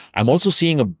 weeks. I'm also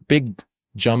seeing a big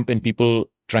jump in people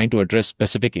trying to address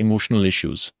specific emotional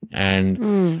issues.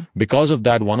 And because of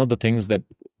that, one of the things that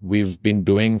we've been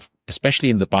doing, especially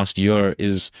in the past year,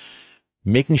 is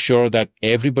making sure that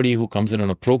everybody who comes in on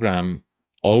a program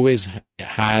always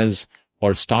has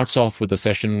or starts off with a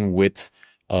session with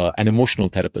an emotional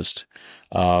therapist,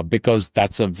 because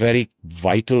that's a very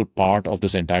vital part of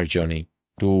this entire journey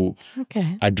to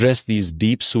address these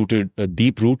deep-rooted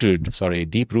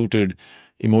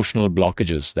emotional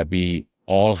blockages that we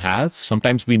all have.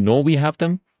 Sometimes we know we have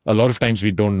them. A lot of times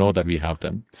we don't know that we have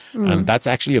them. And that's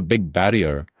actually a big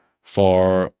barrier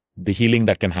for the healing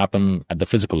that can happen at the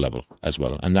physical level as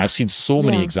well. And I've seen so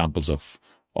many examples of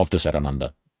this at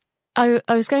Ananda. I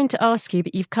was going to ask you,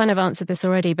 but you've kind of answered this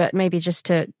already, but maybe just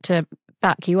to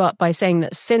back you up by saying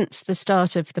that since the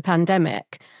start of the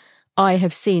pandemic, I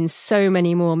have seen so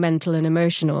many more mental and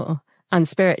emotional and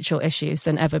spiritual issues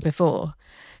than ever before.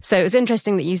 So it was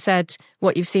interesting that you said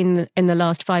what you've seen in the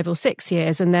last 5 or 6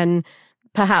 years, and then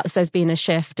perhaps there's been a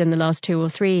shift in the last 2 or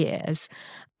 3 years.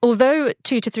 Although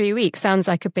 2 to 3 weeks sounds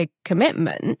like a big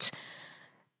commitment,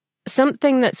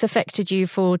 something that's affected you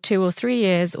for 2 or 3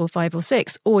 years or 5 or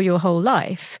 6 or your whole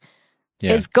life,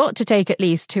 it's got to take at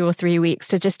least 2 or 3 weeks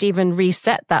to just even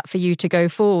reset that for you to go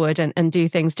forward and do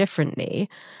things differently.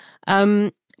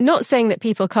 Not saying that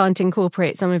people can't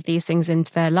incorporate some of these things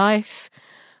into their life,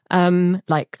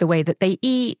 like the way that they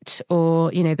eat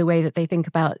or, the way that they think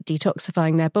about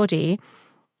detoxifying their body.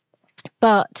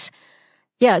 But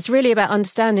yeah, it's really about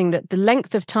understanding that the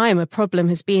length of time a problem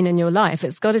has been in your life,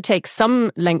 it's got to take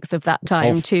some length of that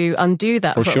time to undo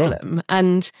that problem. Sure.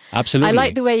 And absolutely, I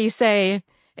like the way you say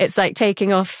it's like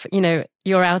taking off,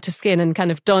 your outer skin and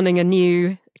kind of donning a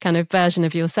new kind of version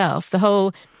of yourself. The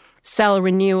whole cell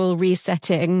renewal,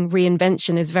 resetting,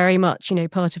 reinvention is very much,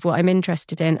 part of what I'm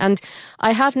interested in. And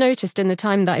I have noticed in the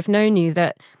time that I've known you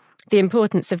that the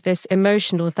importance of this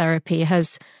emotional therapy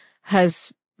has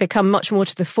become much more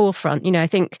to the forefront. I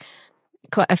think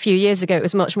quite a few years ago, it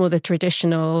was much more the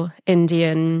traditional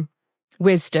Indian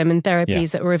wisdom and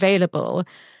therapies that were available.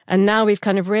 And now we've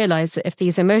kind of realized that if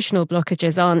these emotional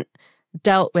blockages aren't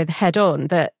dealt with head on,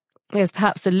 that there's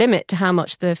perhaps a limit to how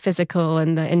much the physical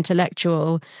and the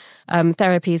intellectual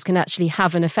therapies can actually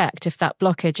have an effect if that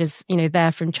blockage is,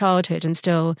 there from childhood and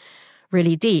still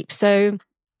really deep. So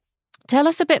tell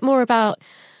us a bit more about,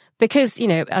 because,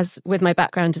 as with my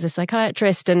background as a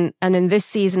psychiatrist and in this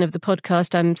season of the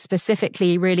podcast, I'm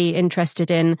specifically really interested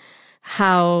in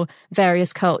how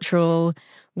various cultural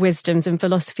wisdoms and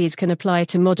philosophies can apply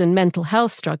to modern mental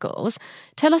health struggles.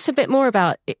 Tell us a bit more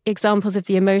about examples of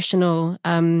the emotional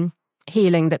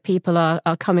healing that people are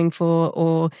coming for,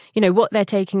 or, what they're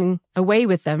taking away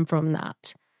with them from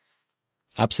that.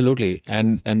 Absolutely.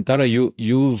 And Tara,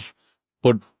 you've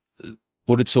put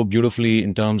it so beautifully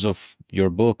in terms of your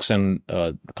books and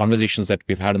conversations that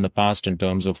we've had in the past in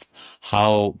terms of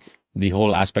how the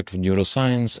whole aspect of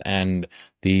neuroscience and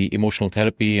the emotional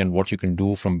therapy and what you can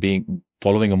do from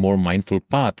following a more mindful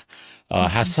path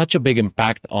has such a big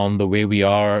impact on the way we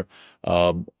are,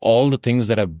 all the things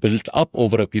that have built up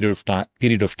over a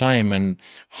period of time, and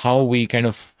how we kind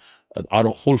of our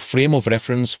whole frame of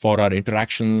reference for our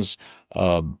interactions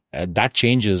that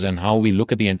changes, and how we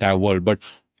look at the entire world. But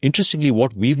interestingly,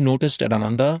 what we've noticed at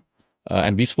Ananda,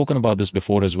 and we've spoken about this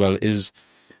before as well, is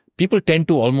people tend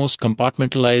to almost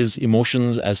compartmentalize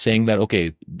emotions as saying that,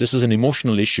 okay, this is an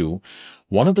emotional issue.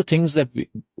 One of the things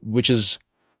which is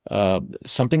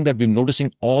something that we're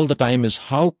noticing all the time is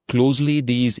how closely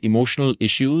these emotional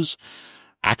issues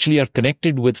actually are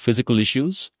connected with physical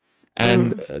issues.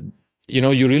 And,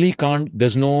 you really can't,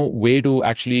 there's no way to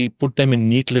actually put them in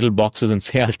neat little boxes and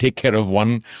say, I'll take care of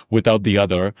one without the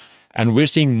other. And we're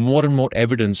seeing more and more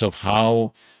evidence of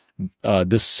how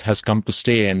this has come to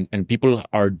stay. And people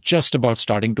are just about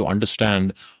starting to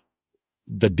understand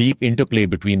the deep interplay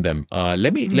between them.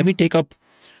 Let me take up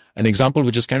an example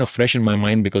which is kind of fresh in my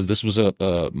mind, because this was a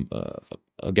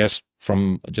guest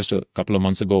from just a couple of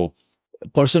months ago. A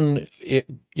person,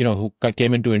 who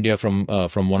came into India from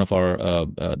one of our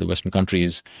the Western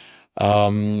countries.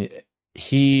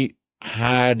 He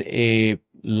had a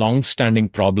long-standing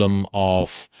problem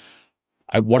of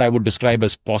what I would describe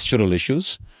as postural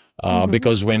issues,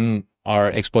 because when our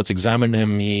experts examined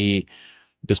him, he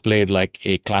displayed like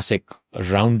a classic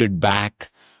rounded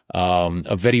back,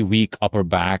 a very weak upper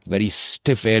back, very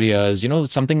stiff areas,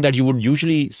 something that you would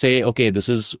usually say, okay, this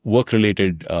is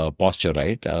work-related posture,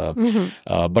 right?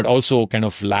 But also kind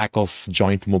of lack of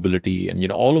joint mobility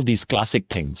and, all of these classic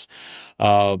things.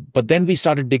 But then we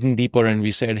started digging deeper and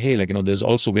we said, hey,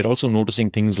 we're also noticing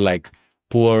things like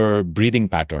poor breathing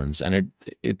patterns. And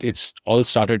it's all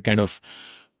started kind of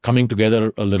coming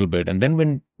together a little bit. And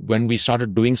then when we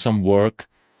started doing some work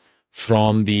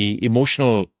from the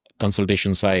emotional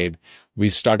consultation side, we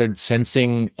started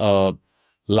sensing a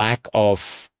lack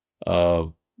of,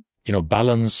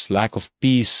 balance, lack of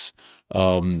peace,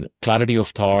 clarity of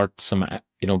thought.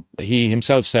 He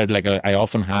himself said, I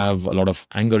often have a lot of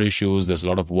anger issues. There's a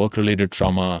lot of work-related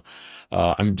trauma.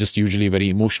 I'm just usually very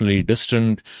emotionally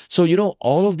distant. So,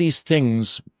 all of these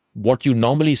things, what you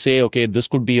normally say, okay, this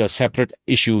could be a separate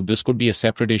issue. This could be a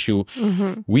separate issue.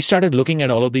 We started looking at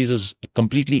all of these as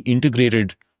completely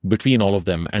integrated between all of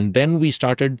them. And then we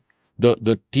started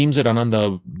the teams at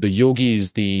Ananda, the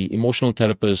yogis, the emotional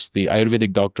therapists, the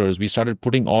Ayurvedic doctors, we started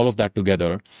putting all of that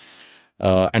together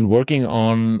and working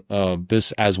on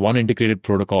this as one integrated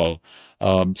protocol.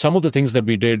 Some of the things that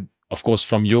we did, of course,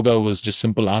 from yoga was just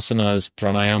simple asanas,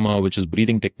 pranayama, which is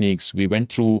breathing techniques. We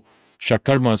went through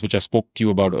Shatkarmas, which I spoke to you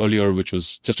about earlier, which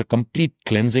was just a complete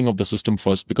cleansing of the system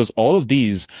first, because all of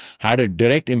these had a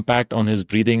direct impact on his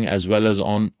breathing as well as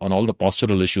on all the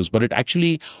postural issues. But it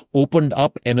actually opened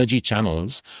up energy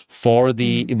channels for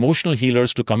the emotional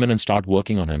healers to come in and start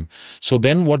working on him. So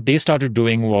then what they started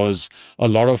doing was a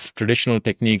lot of traditional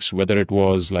techniques, whether it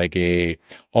was like a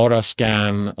aura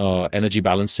scan, energy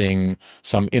balancing,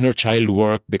 some inner child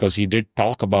work, because he did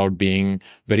talk about being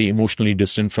very emotionally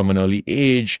distant from an early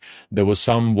age. There was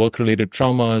some work-related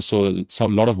trauma, so a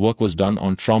lot of work was done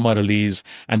on trauma release.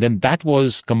 And then that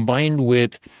was combined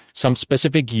with some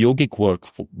specific yogic work,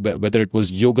 whether it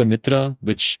was Yoga Nidra,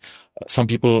 which some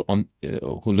people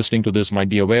who are listening to this might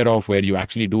be aware of, where you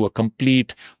actually do a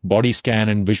complete body scan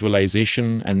and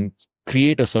visualization and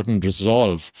create a certain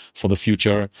resolve for the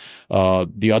future.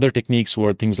 The other techniques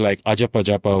were things like Ajapa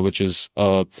Japa, which is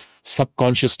a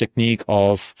subconscious technique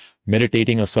of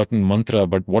meditating a certain mantra.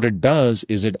 But what it does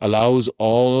is it allows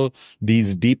all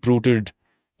these deep-rooted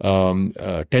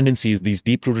tendencies, these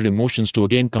deep-rooted emotions to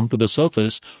again come to the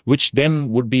surface, which then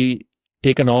would be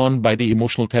taken on by the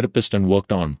emotional therapist and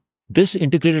worked on. This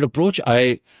integrated approach,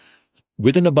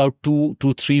 within about 2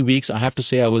 to 3 weeks, I have to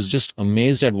say I was just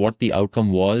amazed at what the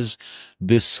outcome was.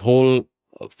 This whole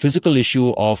physical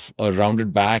issue of a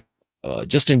rounded back,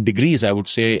 just in degrees, I would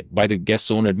say, by the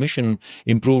guest's own admission,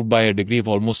 improved by a degree of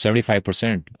almost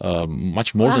 75%,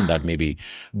 much more than that maybe.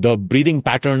 The breathing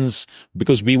patterns,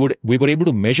 because we were able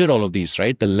to measure all of these,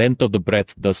 right? The length of the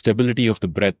breath, the stability of the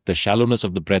breath, the shallowness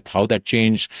of the breath, how that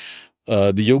changed.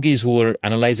 The yogis who were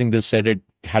analyzing this said it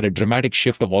had a dramatic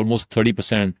shift of almost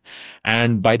 30%.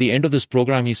 And by the end of this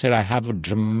program, he said, I have a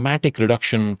dramatic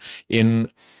reduction in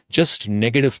just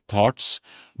negative thoughts,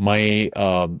 my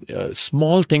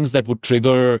small things that would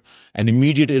trigger an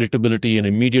immediate irritability, an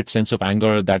immediate sense of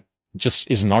anger that just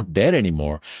is not there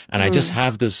anymore. And I just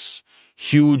have this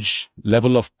huge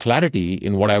level of clarity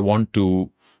in what I want to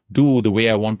do, the way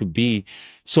I want to be.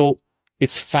 So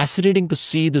it's fascinating to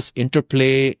see this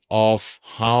interplay of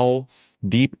how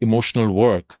deep emotional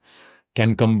work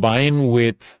can combine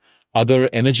with other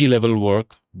energy level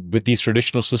work with these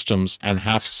traditional systems and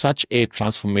have such a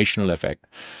transformational effect.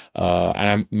 And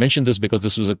I mentioned this because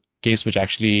this was a case which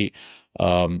actually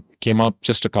came up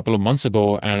just a couple of months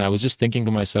ago. And I was just thinking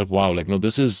to myself, wow,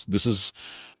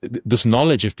 this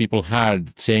knowledge if people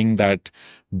had, saying that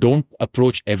don't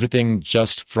approach everything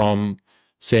just from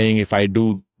saying, if I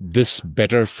do this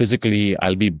better physically,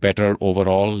 I'll be better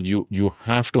overall. You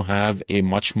have to have a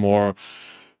much more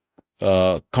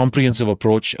comprehensive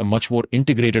approach, a much more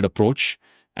integrated approach.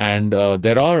 And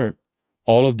there are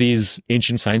all of these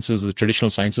ancient sciences, the traditional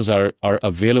sciences are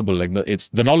available. Like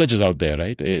the knowledge is out there,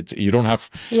 right? You don't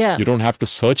have to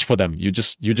search for them. You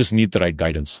just need the right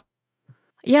guidance.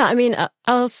 Yeah, I mean,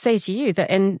 I'll say to you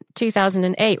that in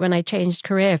 2008, when I changed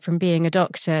career from being a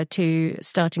doctor to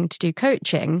starting to do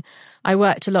coaching, I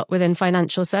worked a lot within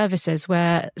financial services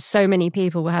where so many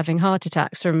people were having heart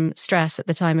attacks from stress at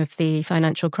the time of the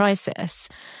financial crisis.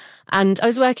 And I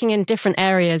was working in different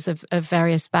areas of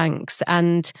various banks,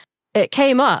 and it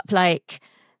came up like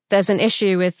there's an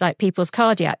issue with like people's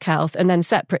cardiac health, and then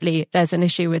separately there's an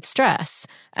issue with stress.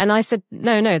 And I said,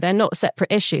 no, they're not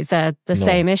separate issues. They're the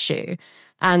same issue.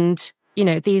 And,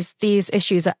 these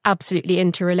issues are absolutely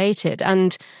interrelated.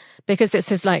 And because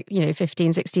this is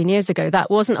 15, 16 years ago, that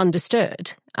wasn't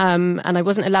understood. And I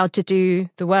wasn't allowed to do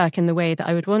the work in the way that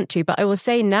I would want to. But I will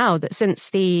say now that since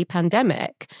the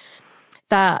pandemic,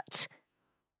 that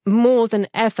more than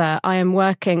ever, I am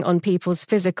working on people's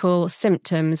physical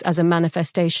symptoms as a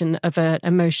manifestation of an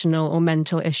emotional or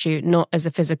mental issue, not as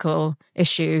a physical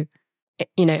issue,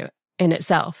 in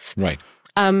itself. Right.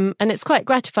 And it's quite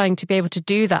gratifying to be able to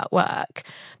do that work.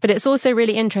 But it's also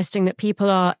really interesting that people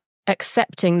are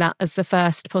accepting that as the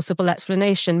first possible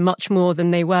explanation much more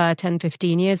than they were 10,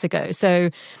 15 years ago. So,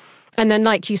 and then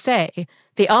like you say,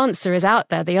 the answer is out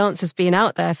there. The answer's been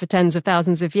out there for tens of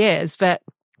thousands of years. But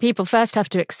people first have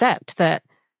to accept that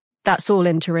that's all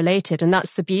interrelated. And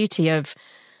that's the beauty of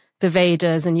the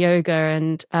Vedas and yoga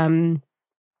and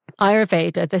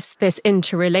Ayurveda, this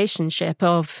interrelationship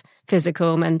of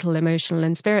physical, mental, emotional,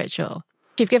 and spiritual.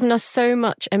 You've given us so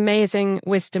much amazing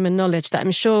wisdom and knowledge that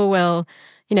I'm sure will,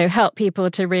 help people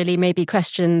to really maybe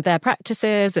question their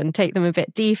practices and take them a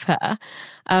bit deeper.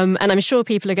 And I'm sure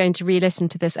people are going to re-listen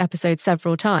to this episode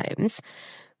several times.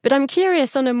 But I'm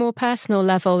curious on a more personal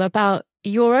level about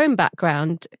your own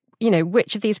background,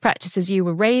 which of these practices you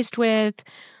were raised with,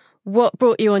 what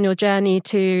brought you on your journey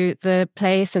to the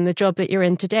place and the job that you're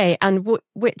in today, and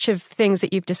which of things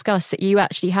that you've discussed that you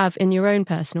actually have in your own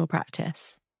personal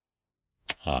practice?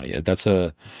 Yeah,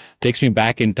 takes me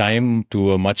back in time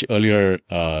to a much earlier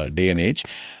day and age.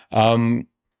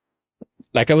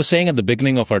 Like I was saying at the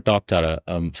beginning of our talk, Tara,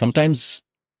 sometimes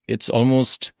it's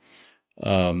almost,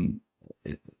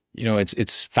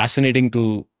 it's fascinating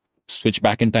to switch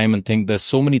back in time and think there's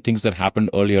so many things that happened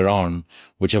earlier on,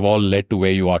 which have all led to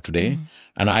where you are today.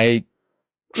 And I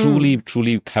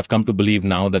truly have come to believe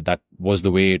now that was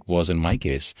the way it was in my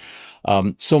case.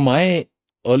 So my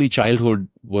early childhood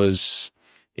was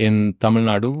in Tamil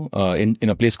Nadu, in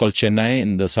a place called Chennai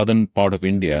in the southern part of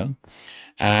India.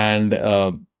 And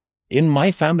in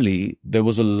my family, there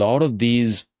was a lot of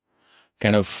these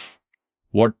kind of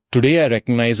what today I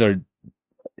recognize are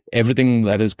everything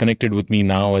that is connected with me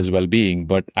now as well-being,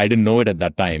 but I didn't know it at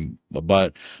that time.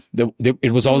 But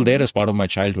it was all there as part of my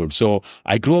childhood. So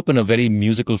I grew up in a very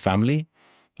musical family.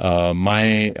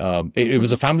 It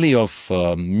was a family of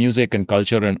music and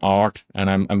culture and art, and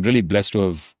I'm really blessed to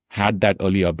have had that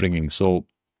early upbringing. So,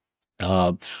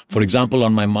 for example,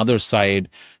 on my mother's side,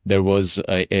 there was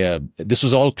this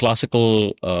was all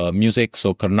classical music,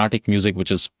 so Carnatic music,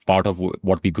 which is part of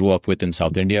what we grew up with in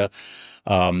South India.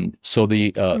 On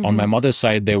my mother's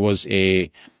side, there was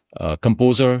a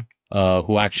composer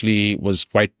who actually was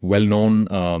quite well known.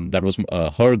 That was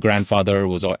her grandfather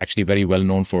was actually very well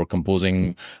known for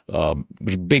composing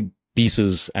big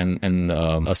pieces and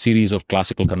a series of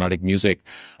classical Carnatic music.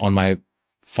 On my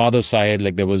father's side,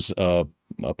 like there was a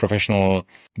professional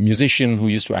musician who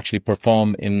used to actually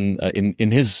perform in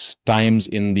his times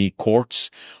in the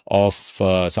courts of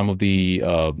some of the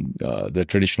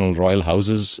traditional royal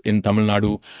houses in Tamil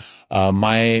Nadu.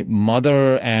 My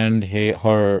mother and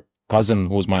her cousin,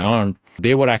 who was my aunt,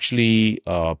 they were actually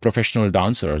professional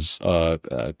dancers,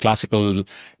 classical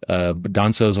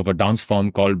dancers of a dance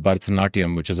form called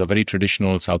Bharatanatyam, which is a very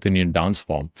traditional South Indian dance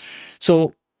form.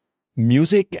 So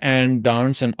music and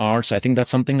dance and arts, I think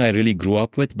that's something I really grew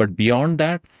up with. But beyond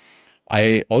that,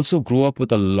 I also grew up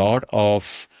with a lot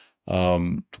of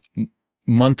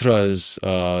mantras,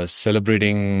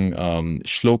 celebrating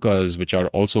shlokas, which are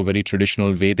also very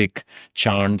traditional Vedic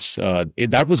chants.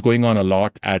 That was going on a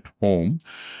lot at home.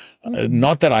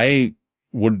 Not that I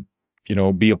would,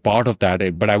 be a part of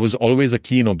that, but I was always a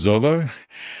keen observer.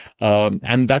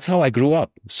 And that's how I grew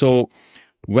up. So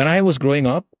when I was growing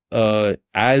up,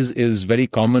 as is very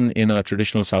common in a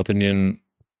traditional South Indian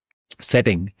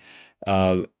setting,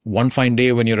 one fine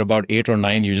day when you're about 8 or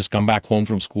 9, you just come back home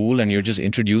from school and you're just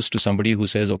introduced to somebody who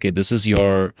says, okay, this is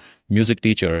your music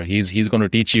teacher. He's going to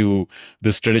teach you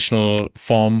this traditional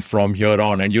form from here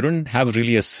on. And you don't have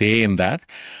really a say in that.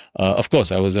 Of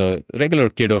course, I was a regular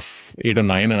kid of 8 or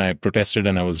 9 and I protested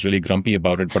and I was really grumpy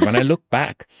about it. But when I look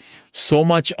back, so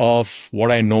much of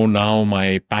what I know now,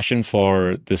 my passion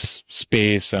for this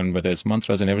space and whether it's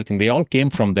mantras and everything, they all came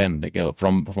from then, like,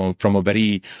 from a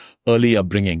very early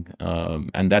upbringing.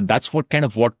 And that's what kind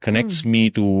of what connects me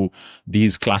to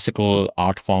these classical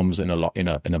art forms in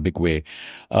a big way.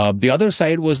 The other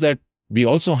side was that we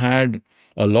also had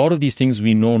a lot of these things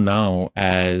we know now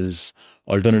as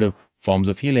alternative forms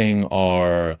of healing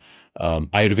or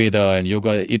Ayurveda and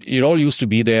yoga. It all used to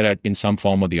be there in some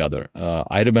form or the other.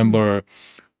 I remember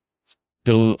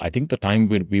till I think the time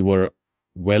when we were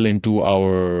well into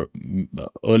our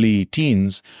early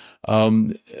teens,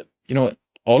 all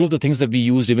of the things that we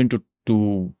used even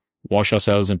to wash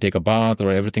ourselves and take a bath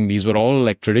or everything, these were all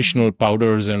like traditional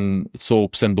powders and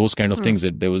soaps and those kind of things.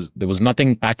 There was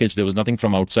nothing packaged. There was nothing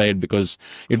from outside because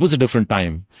it was a different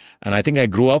time. And I think I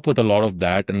grew up with a lot of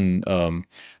that. And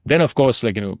then, of course,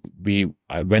 I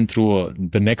went through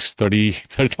the next 30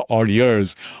 odd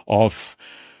years of,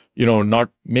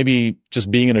 not maybe just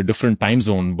being in a different time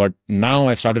zone, but now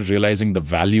I've started realizing the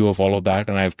value of all of that.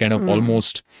 And I've kind of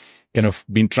almost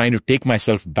been trying to take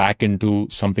myself back into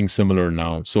something similar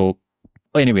now. So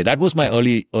anyway, that was my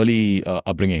early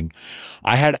upbringing.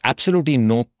 I had absolutely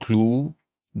no clue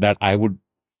that I would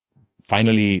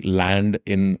finally land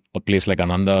in a place like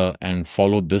Ananda and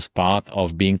follow this path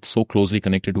of being so closely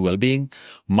connected to well-being.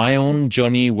 My own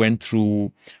journey went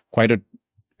through quite a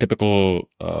typical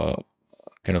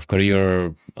kind of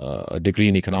career, a degree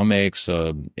in economics,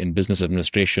 in business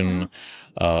administration,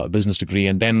 business degree,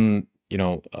 and then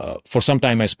for some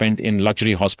time I spent in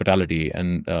luxury hospitality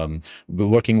and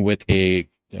working with a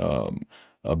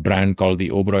brand called the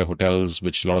Oberoi Hotels,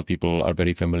 which a lot of people are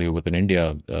very familiar with in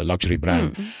India, a luxury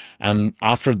brand. And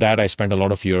after that, I spent a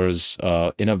lot of years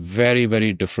in a very,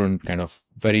 very different kind of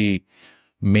very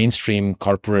mainstream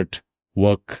corporate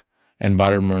work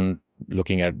environment,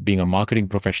 looking at being a marketing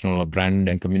professional, a brand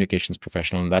and communications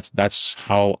professional. And that's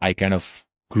how I kind of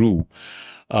grew.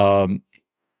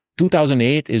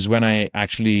 2008 is when I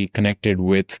actually connected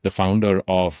with the founder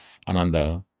of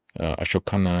Ananda, Ashok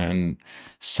Khanna, and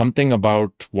something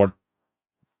about what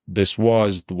this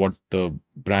was, what the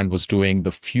brand was doing,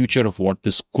 the future of what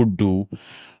this could do,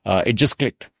 it just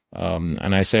clicked.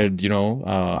 And I said,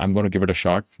 I'm going to give it a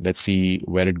shot. Let's see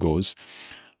where it goes.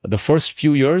 The first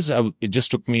few years, it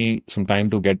just took me some time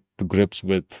to get to grips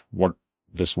with what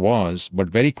this was, but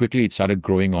very quickly it started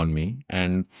growing on me.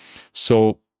 And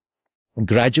so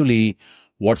gradually,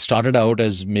 what started out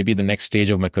as maybe the next stage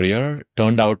of my career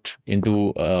turned out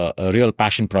into a real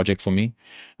passion project for me.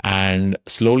 And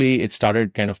slowly it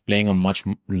started kind of playing a much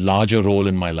larger role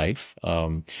in my life.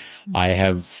 I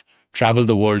have traveled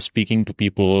the world speaking to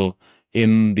people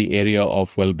in the area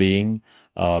of well-being,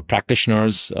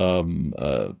 practitioners,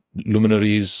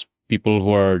 luminaries, people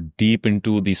who are deep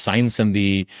into the science and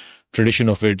the tradition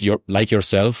of it, like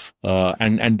yourself.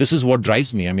 And this is what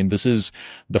drives me. I mean, this is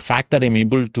the fact that I'm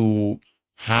able to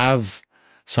have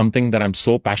something that I'm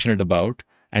so passionate about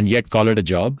and yet call it a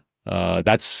job.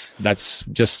 That's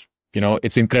just,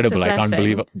 it's incredible. I can't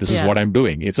believe this is what I'm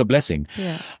doing. It's a blessing.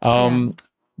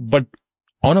 But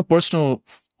on the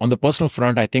personal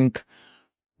front, I think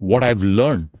what I've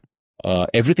learned,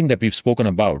 everything that we've spoken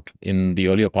about in the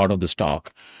earlier part of this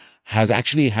talk has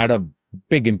actually had a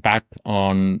big impact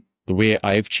on the way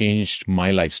I've changed my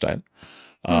lifestyle.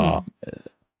 And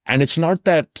it's not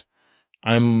that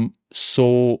I'm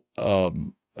so,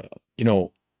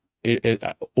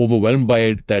 overwhelmed by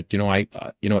it that,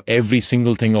 every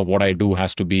single thing of what I do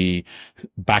has to be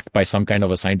backed by some kind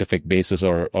of a scientific basis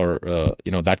or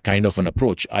that kind of an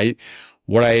approach.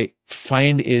 What I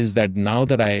find is that now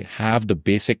that I have the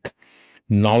basic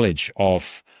knowledge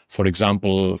of, for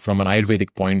example, from an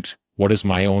Ayurvedic point, what is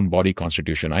my own body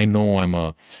constitution? I know I'm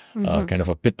a kind of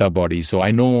a pitta body. So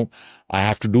I know I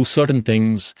have to do certain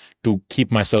things to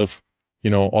keep myself,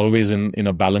 always in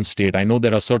a balanced state. I know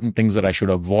there are certain things that I should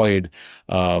avoid.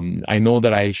 I know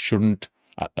that I shouldn't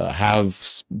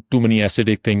have too many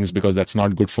acidic things because that's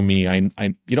not good for me.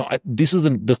 This is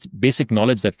the basic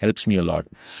knowledge that helps me a lot.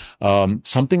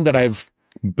 Something that I've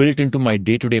built into my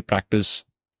day-to-day practice.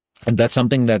 And that's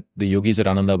something that the yogis at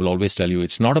Ananda will always tell you.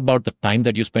 It's not about the time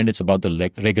that you spend. It's about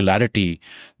the regularity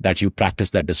that you practice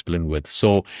that discipline with.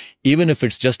 So even if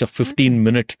it's just a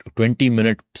 15-minute,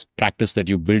 20-minute practice that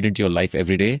you build into your life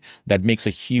every day, that makes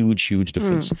a huge, huge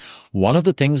difference. One of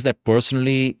the things that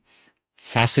personally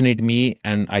fascinate me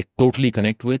and I totally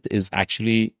connect with is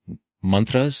actually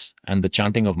mantras and the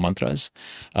chanting of mantras.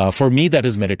 For me, that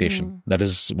is meditation. That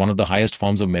is one of the highest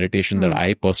forms of meditation that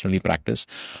I personally practice.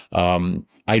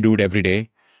 I do it every day.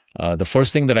 The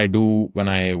first thing that I do when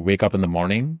I wake up in the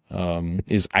morning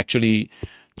is actually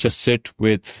just sit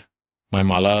with my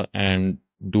mala and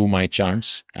do my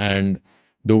chants. And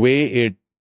the way it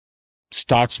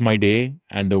starts my day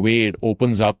and the way it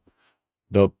opens up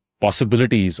the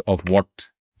possibilities of what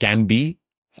can be,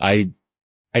 I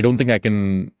don't think I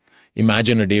can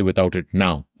imagine a day without it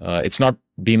now. It's not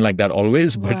been like that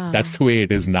always, but that's the way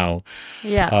it is now.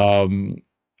 Yeah.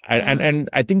 And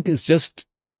I think it's just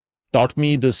taught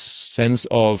me this sense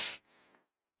of,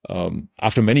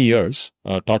 after many years,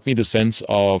 taught me the sense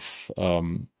of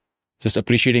just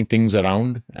appreciating things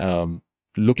around,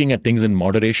 looking at things in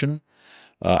moderation.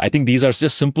 I think these are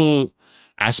just simple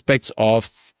aspects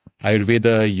of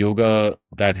Ayurveda, yoga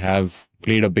that have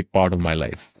played a big part of my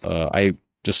life. I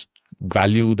just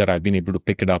value that I've been able to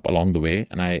pick it up along the way,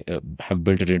 and I have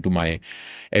built it into my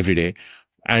everyday.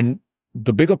 And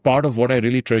the bigger part of what I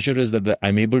really treasure is that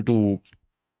I'm able to,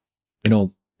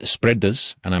 spread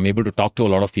this, and I'm able to talk to a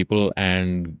lot of people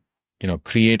and,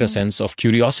 create a sense of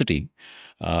curiosity.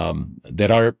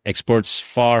 There are experts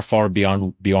far, far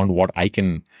beyond what I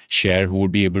can share who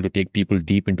would be able to take people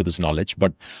deep into this knowledge.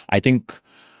 But I think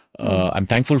I'm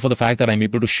thankful for the fact that I'm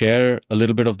able to share a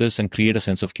little bit of this and create a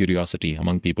sense of curiosity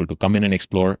among people to come in and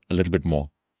explore a little bit more.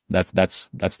 That's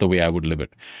the way I would live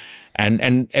it.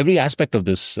 And every aspect of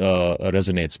this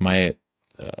resonates. My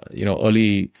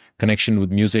early connection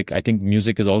with music. I think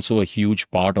music is also a huge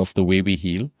part of the way we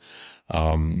heal.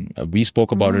 We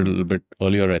spoke about it a little bit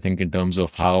earlier, I think, in terms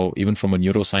of how, even from a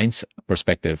neuroscience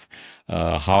perspective,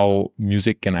 how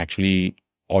music can actually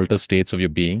alter states of your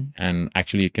being, and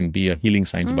actually it can be a healing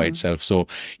science by itself. So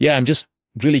yeah, I'm just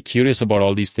really curious about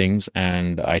all these things,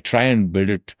 and I try and build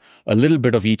it a little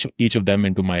bit of each of them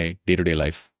into my day-to-day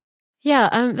life.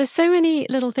 Yeah, there's so many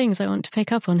little things I want to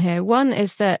pick up on here. One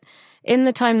is that in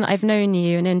the time that I've known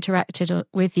you and interacted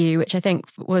with you, which I think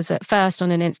was at first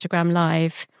on an Instagram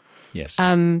Live, yes,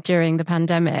 during the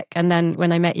pandemic, and then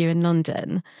when I met you in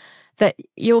London, that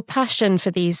your passion for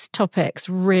these topics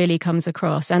really comes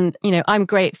across. And, I'm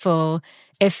grateful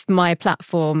if my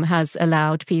platform has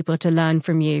allowed people to learn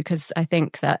from you, because I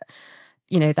think that,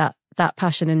 that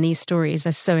passion and these stories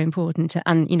are so important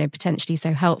and, potentially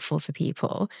so helpful for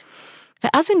people.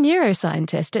 But as a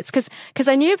neuroscientist, it's because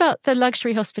I knew about the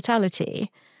luxury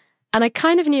hospitality and I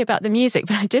kind of knew about the music,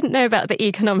 but I didn't know about the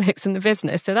economics and the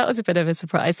business. So that was a bit of a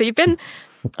surprise. So you've been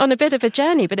on a bit of a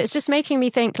journey, but it's just making me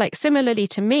think, like, similarly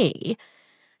to me,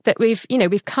 that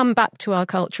we've come back to our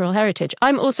cultural heritage.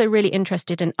 I'm also really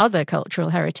interested in other cultural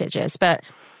heritages, but,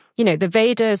 the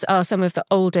Vedas are some of the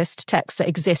oldest texts that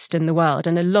exist in the world,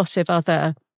 and a lot of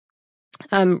other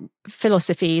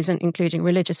philosophies, and including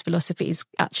religious philosophies,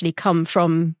 actually come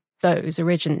from those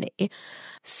originally.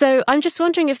 So I'm just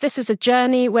wondering if this is a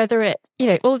journey, whether it,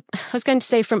 or I was going to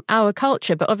say from our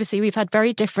culture, but obviously we've had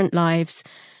very different lives.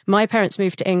 My parents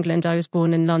moved to England. I was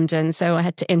born in London, so I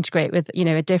had to integrate with,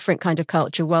 a different kind of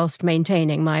culture whilst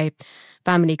maintaining my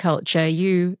family culture.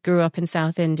 You grew up in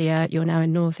South India. You're now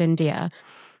in North India.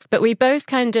 But we both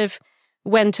kind of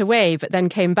went away, but then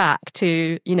came back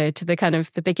to, to the kind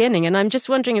of the beginning. And I'm just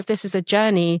wondering if this is a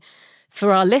journey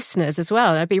for our listeners as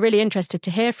well. I'd be really interested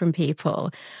to hear from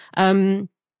people. I'm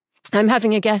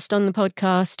having a guest on the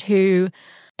podcast who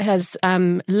has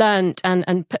learnt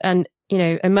and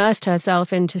immersed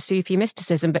herself into Sufi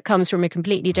mysticism, but comes from a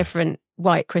completely different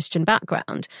white Christian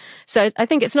background. So I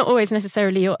think it's not always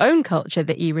necessarily your own culture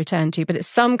that you return to, but it's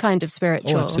some kind of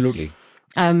spiritual absolutely.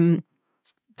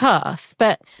 Path.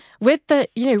 But with the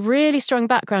really strong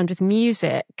background with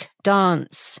music,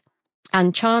 dance,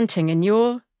 and chanting in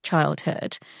your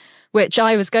childhood, which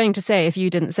I was going to say, if you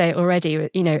didn't say it already,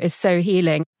 is so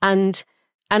healing. And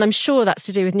I'm sure that's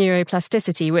to do with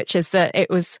neuroplasticity, which is that it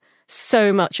was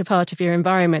so much a part of your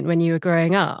environment when you were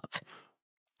growing up.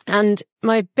 And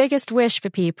my biggest wish for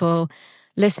people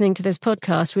listening to this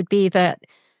podcast would be that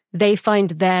they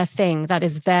find their thing, that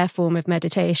is their form of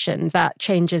meditation, that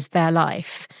changes their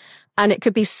life. And it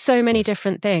could be so many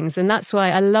different things. And that's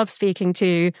why I love speaking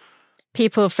to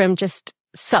people from just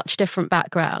such different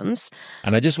backgrounds.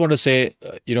 And I just want to say,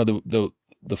 the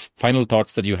final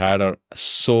thoughts that you had are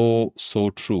so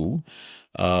true.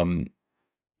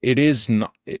 It is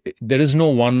not, there is no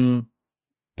one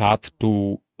path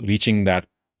to reaching that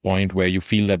point where you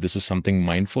feel that this is something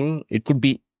mindful. It could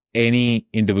be any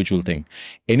individual thing,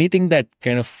 anything that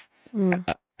kind of,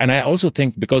 and I also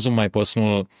think because of my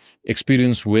personal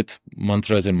experience with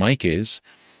mantras in my case,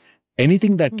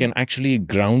 anything that can actually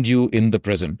ground you in the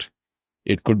present.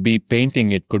 It could be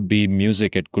painting, it could be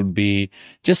music, it could be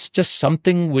just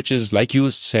something which is, like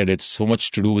you said, it's so much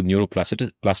to do with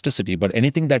neuroplasticity, but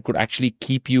anything that could actually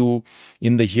keep you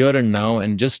in the here and now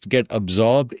and just get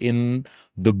absorbed in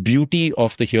the beauty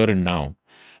of the here and now.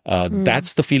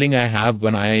 That's the feeling I have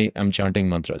when I am chanting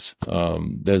mantras.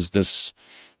 There's this,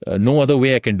 no other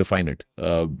way I can define it.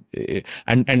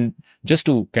 And just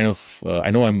to kind of,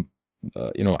 I know I'm,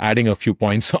 adding a few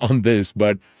points on this,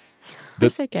 but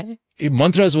that's okay.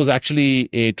 Mantras was actually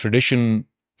a tradition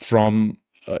from,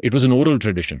 it was an oral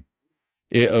tradition.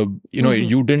 You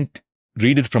didn't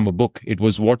read it from a book. It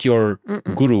was what your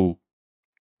guru,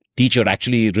 teacher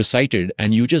actually recited,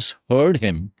 and you just heard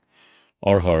him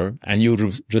or her, and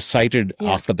you recited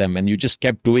after them, and you just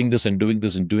kept doing this and doing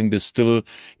this and doing this till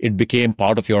it became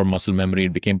part of your muscle memory.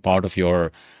 It became part of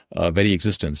your very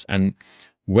existence. And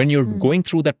when you're going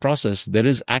through that process, there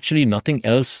is actually nothing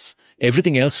else.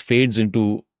 Everything else fades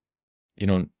into,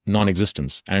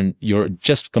 non-existence, and you're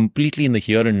just completely in the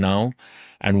here and now.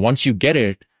 And once you get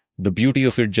it, the beauty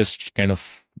of it just kind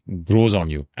of grows on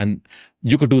you. And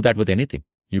you could do that with anything.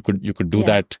 You could do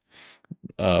that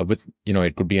with,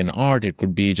 it could be an art, it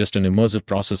could be just an immersive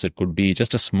process, it could be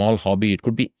just a small hobby, it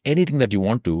could be anything that you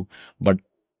want to. But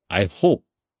I hope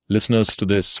listeners to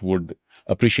this would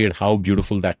appreciate how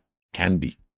beautiful that can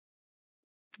be.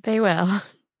 They will.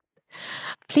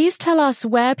 Please tell us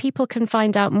where people can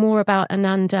find out more about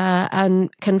Ananda and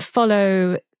can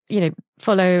follow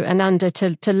Ananda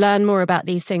to learn more about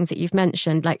these things that you've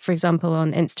mentioned, like, for example,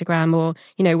 on Instagram or,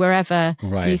 wherever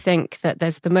you think that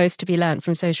there's the most to be learned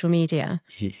from social media.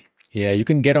 Yeah, you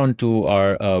can get onto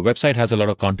our website, has a lot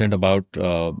of content about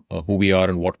who we are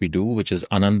and what we do, which is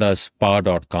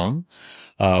anandaspa.com.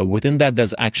 Within that,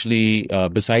 there's actually,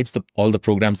 besides all the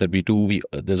programs that we do,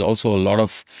 there's also a lot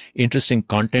of interesting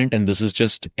content, and this is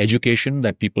just education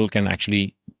that people can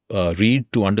actually read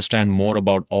to understand more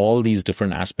about all these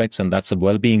different aspects. And that's a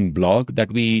well-being blog that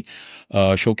we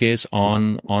showcase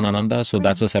on Ananda. So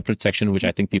that's a separate section, which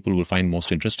I think people will find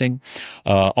most interesting.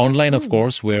 Online, of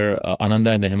course, we're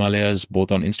Ananda in the Himalayas,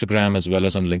 both on Instagram as well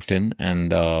as on LinkedIn.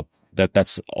 And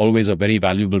that's always a very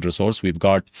valuable resource. We've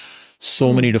got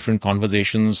so many different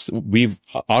conversations.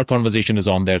 Our conversation is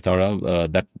on there, Tara,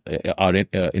 that our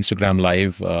Instagram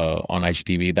live on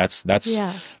IGTV. That's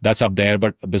up there.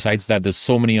 But besides that, there's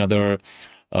so many other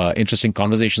interesting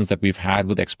conversations that we've had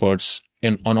with experts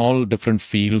on all different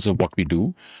fields of what we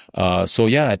do. I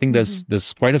think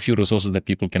there's quite a few resources that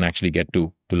people can actually get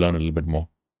to learn a little bit more.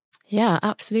 Yeah,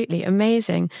 absolutely.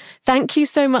 Amazing. Thank you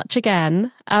so much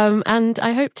again. And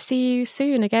I hope to see you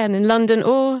soon again in London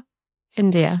or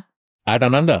India. At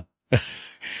Ananda,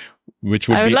 which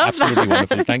would be absolutely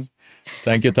wonderful.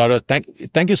 Thank you, Tara.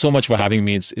 Thank you so much for having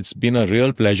me. It's been a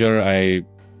real pleasure. I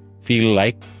feel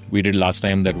like we did last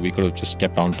time that we could have just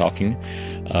kept on talking.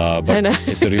 But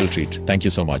it's a real treat. Thank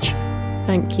you so much.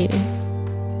 Thank you.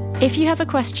 If you have a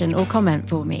question or comment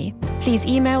for me, please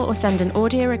email or send an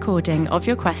audio recording of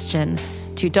your question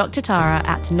to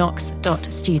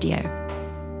drtara@nox.studio.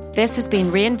 This has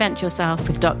been Reinvent Yourself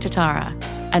with Dr. Tara,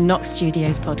 a Nox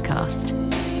Studios podcast.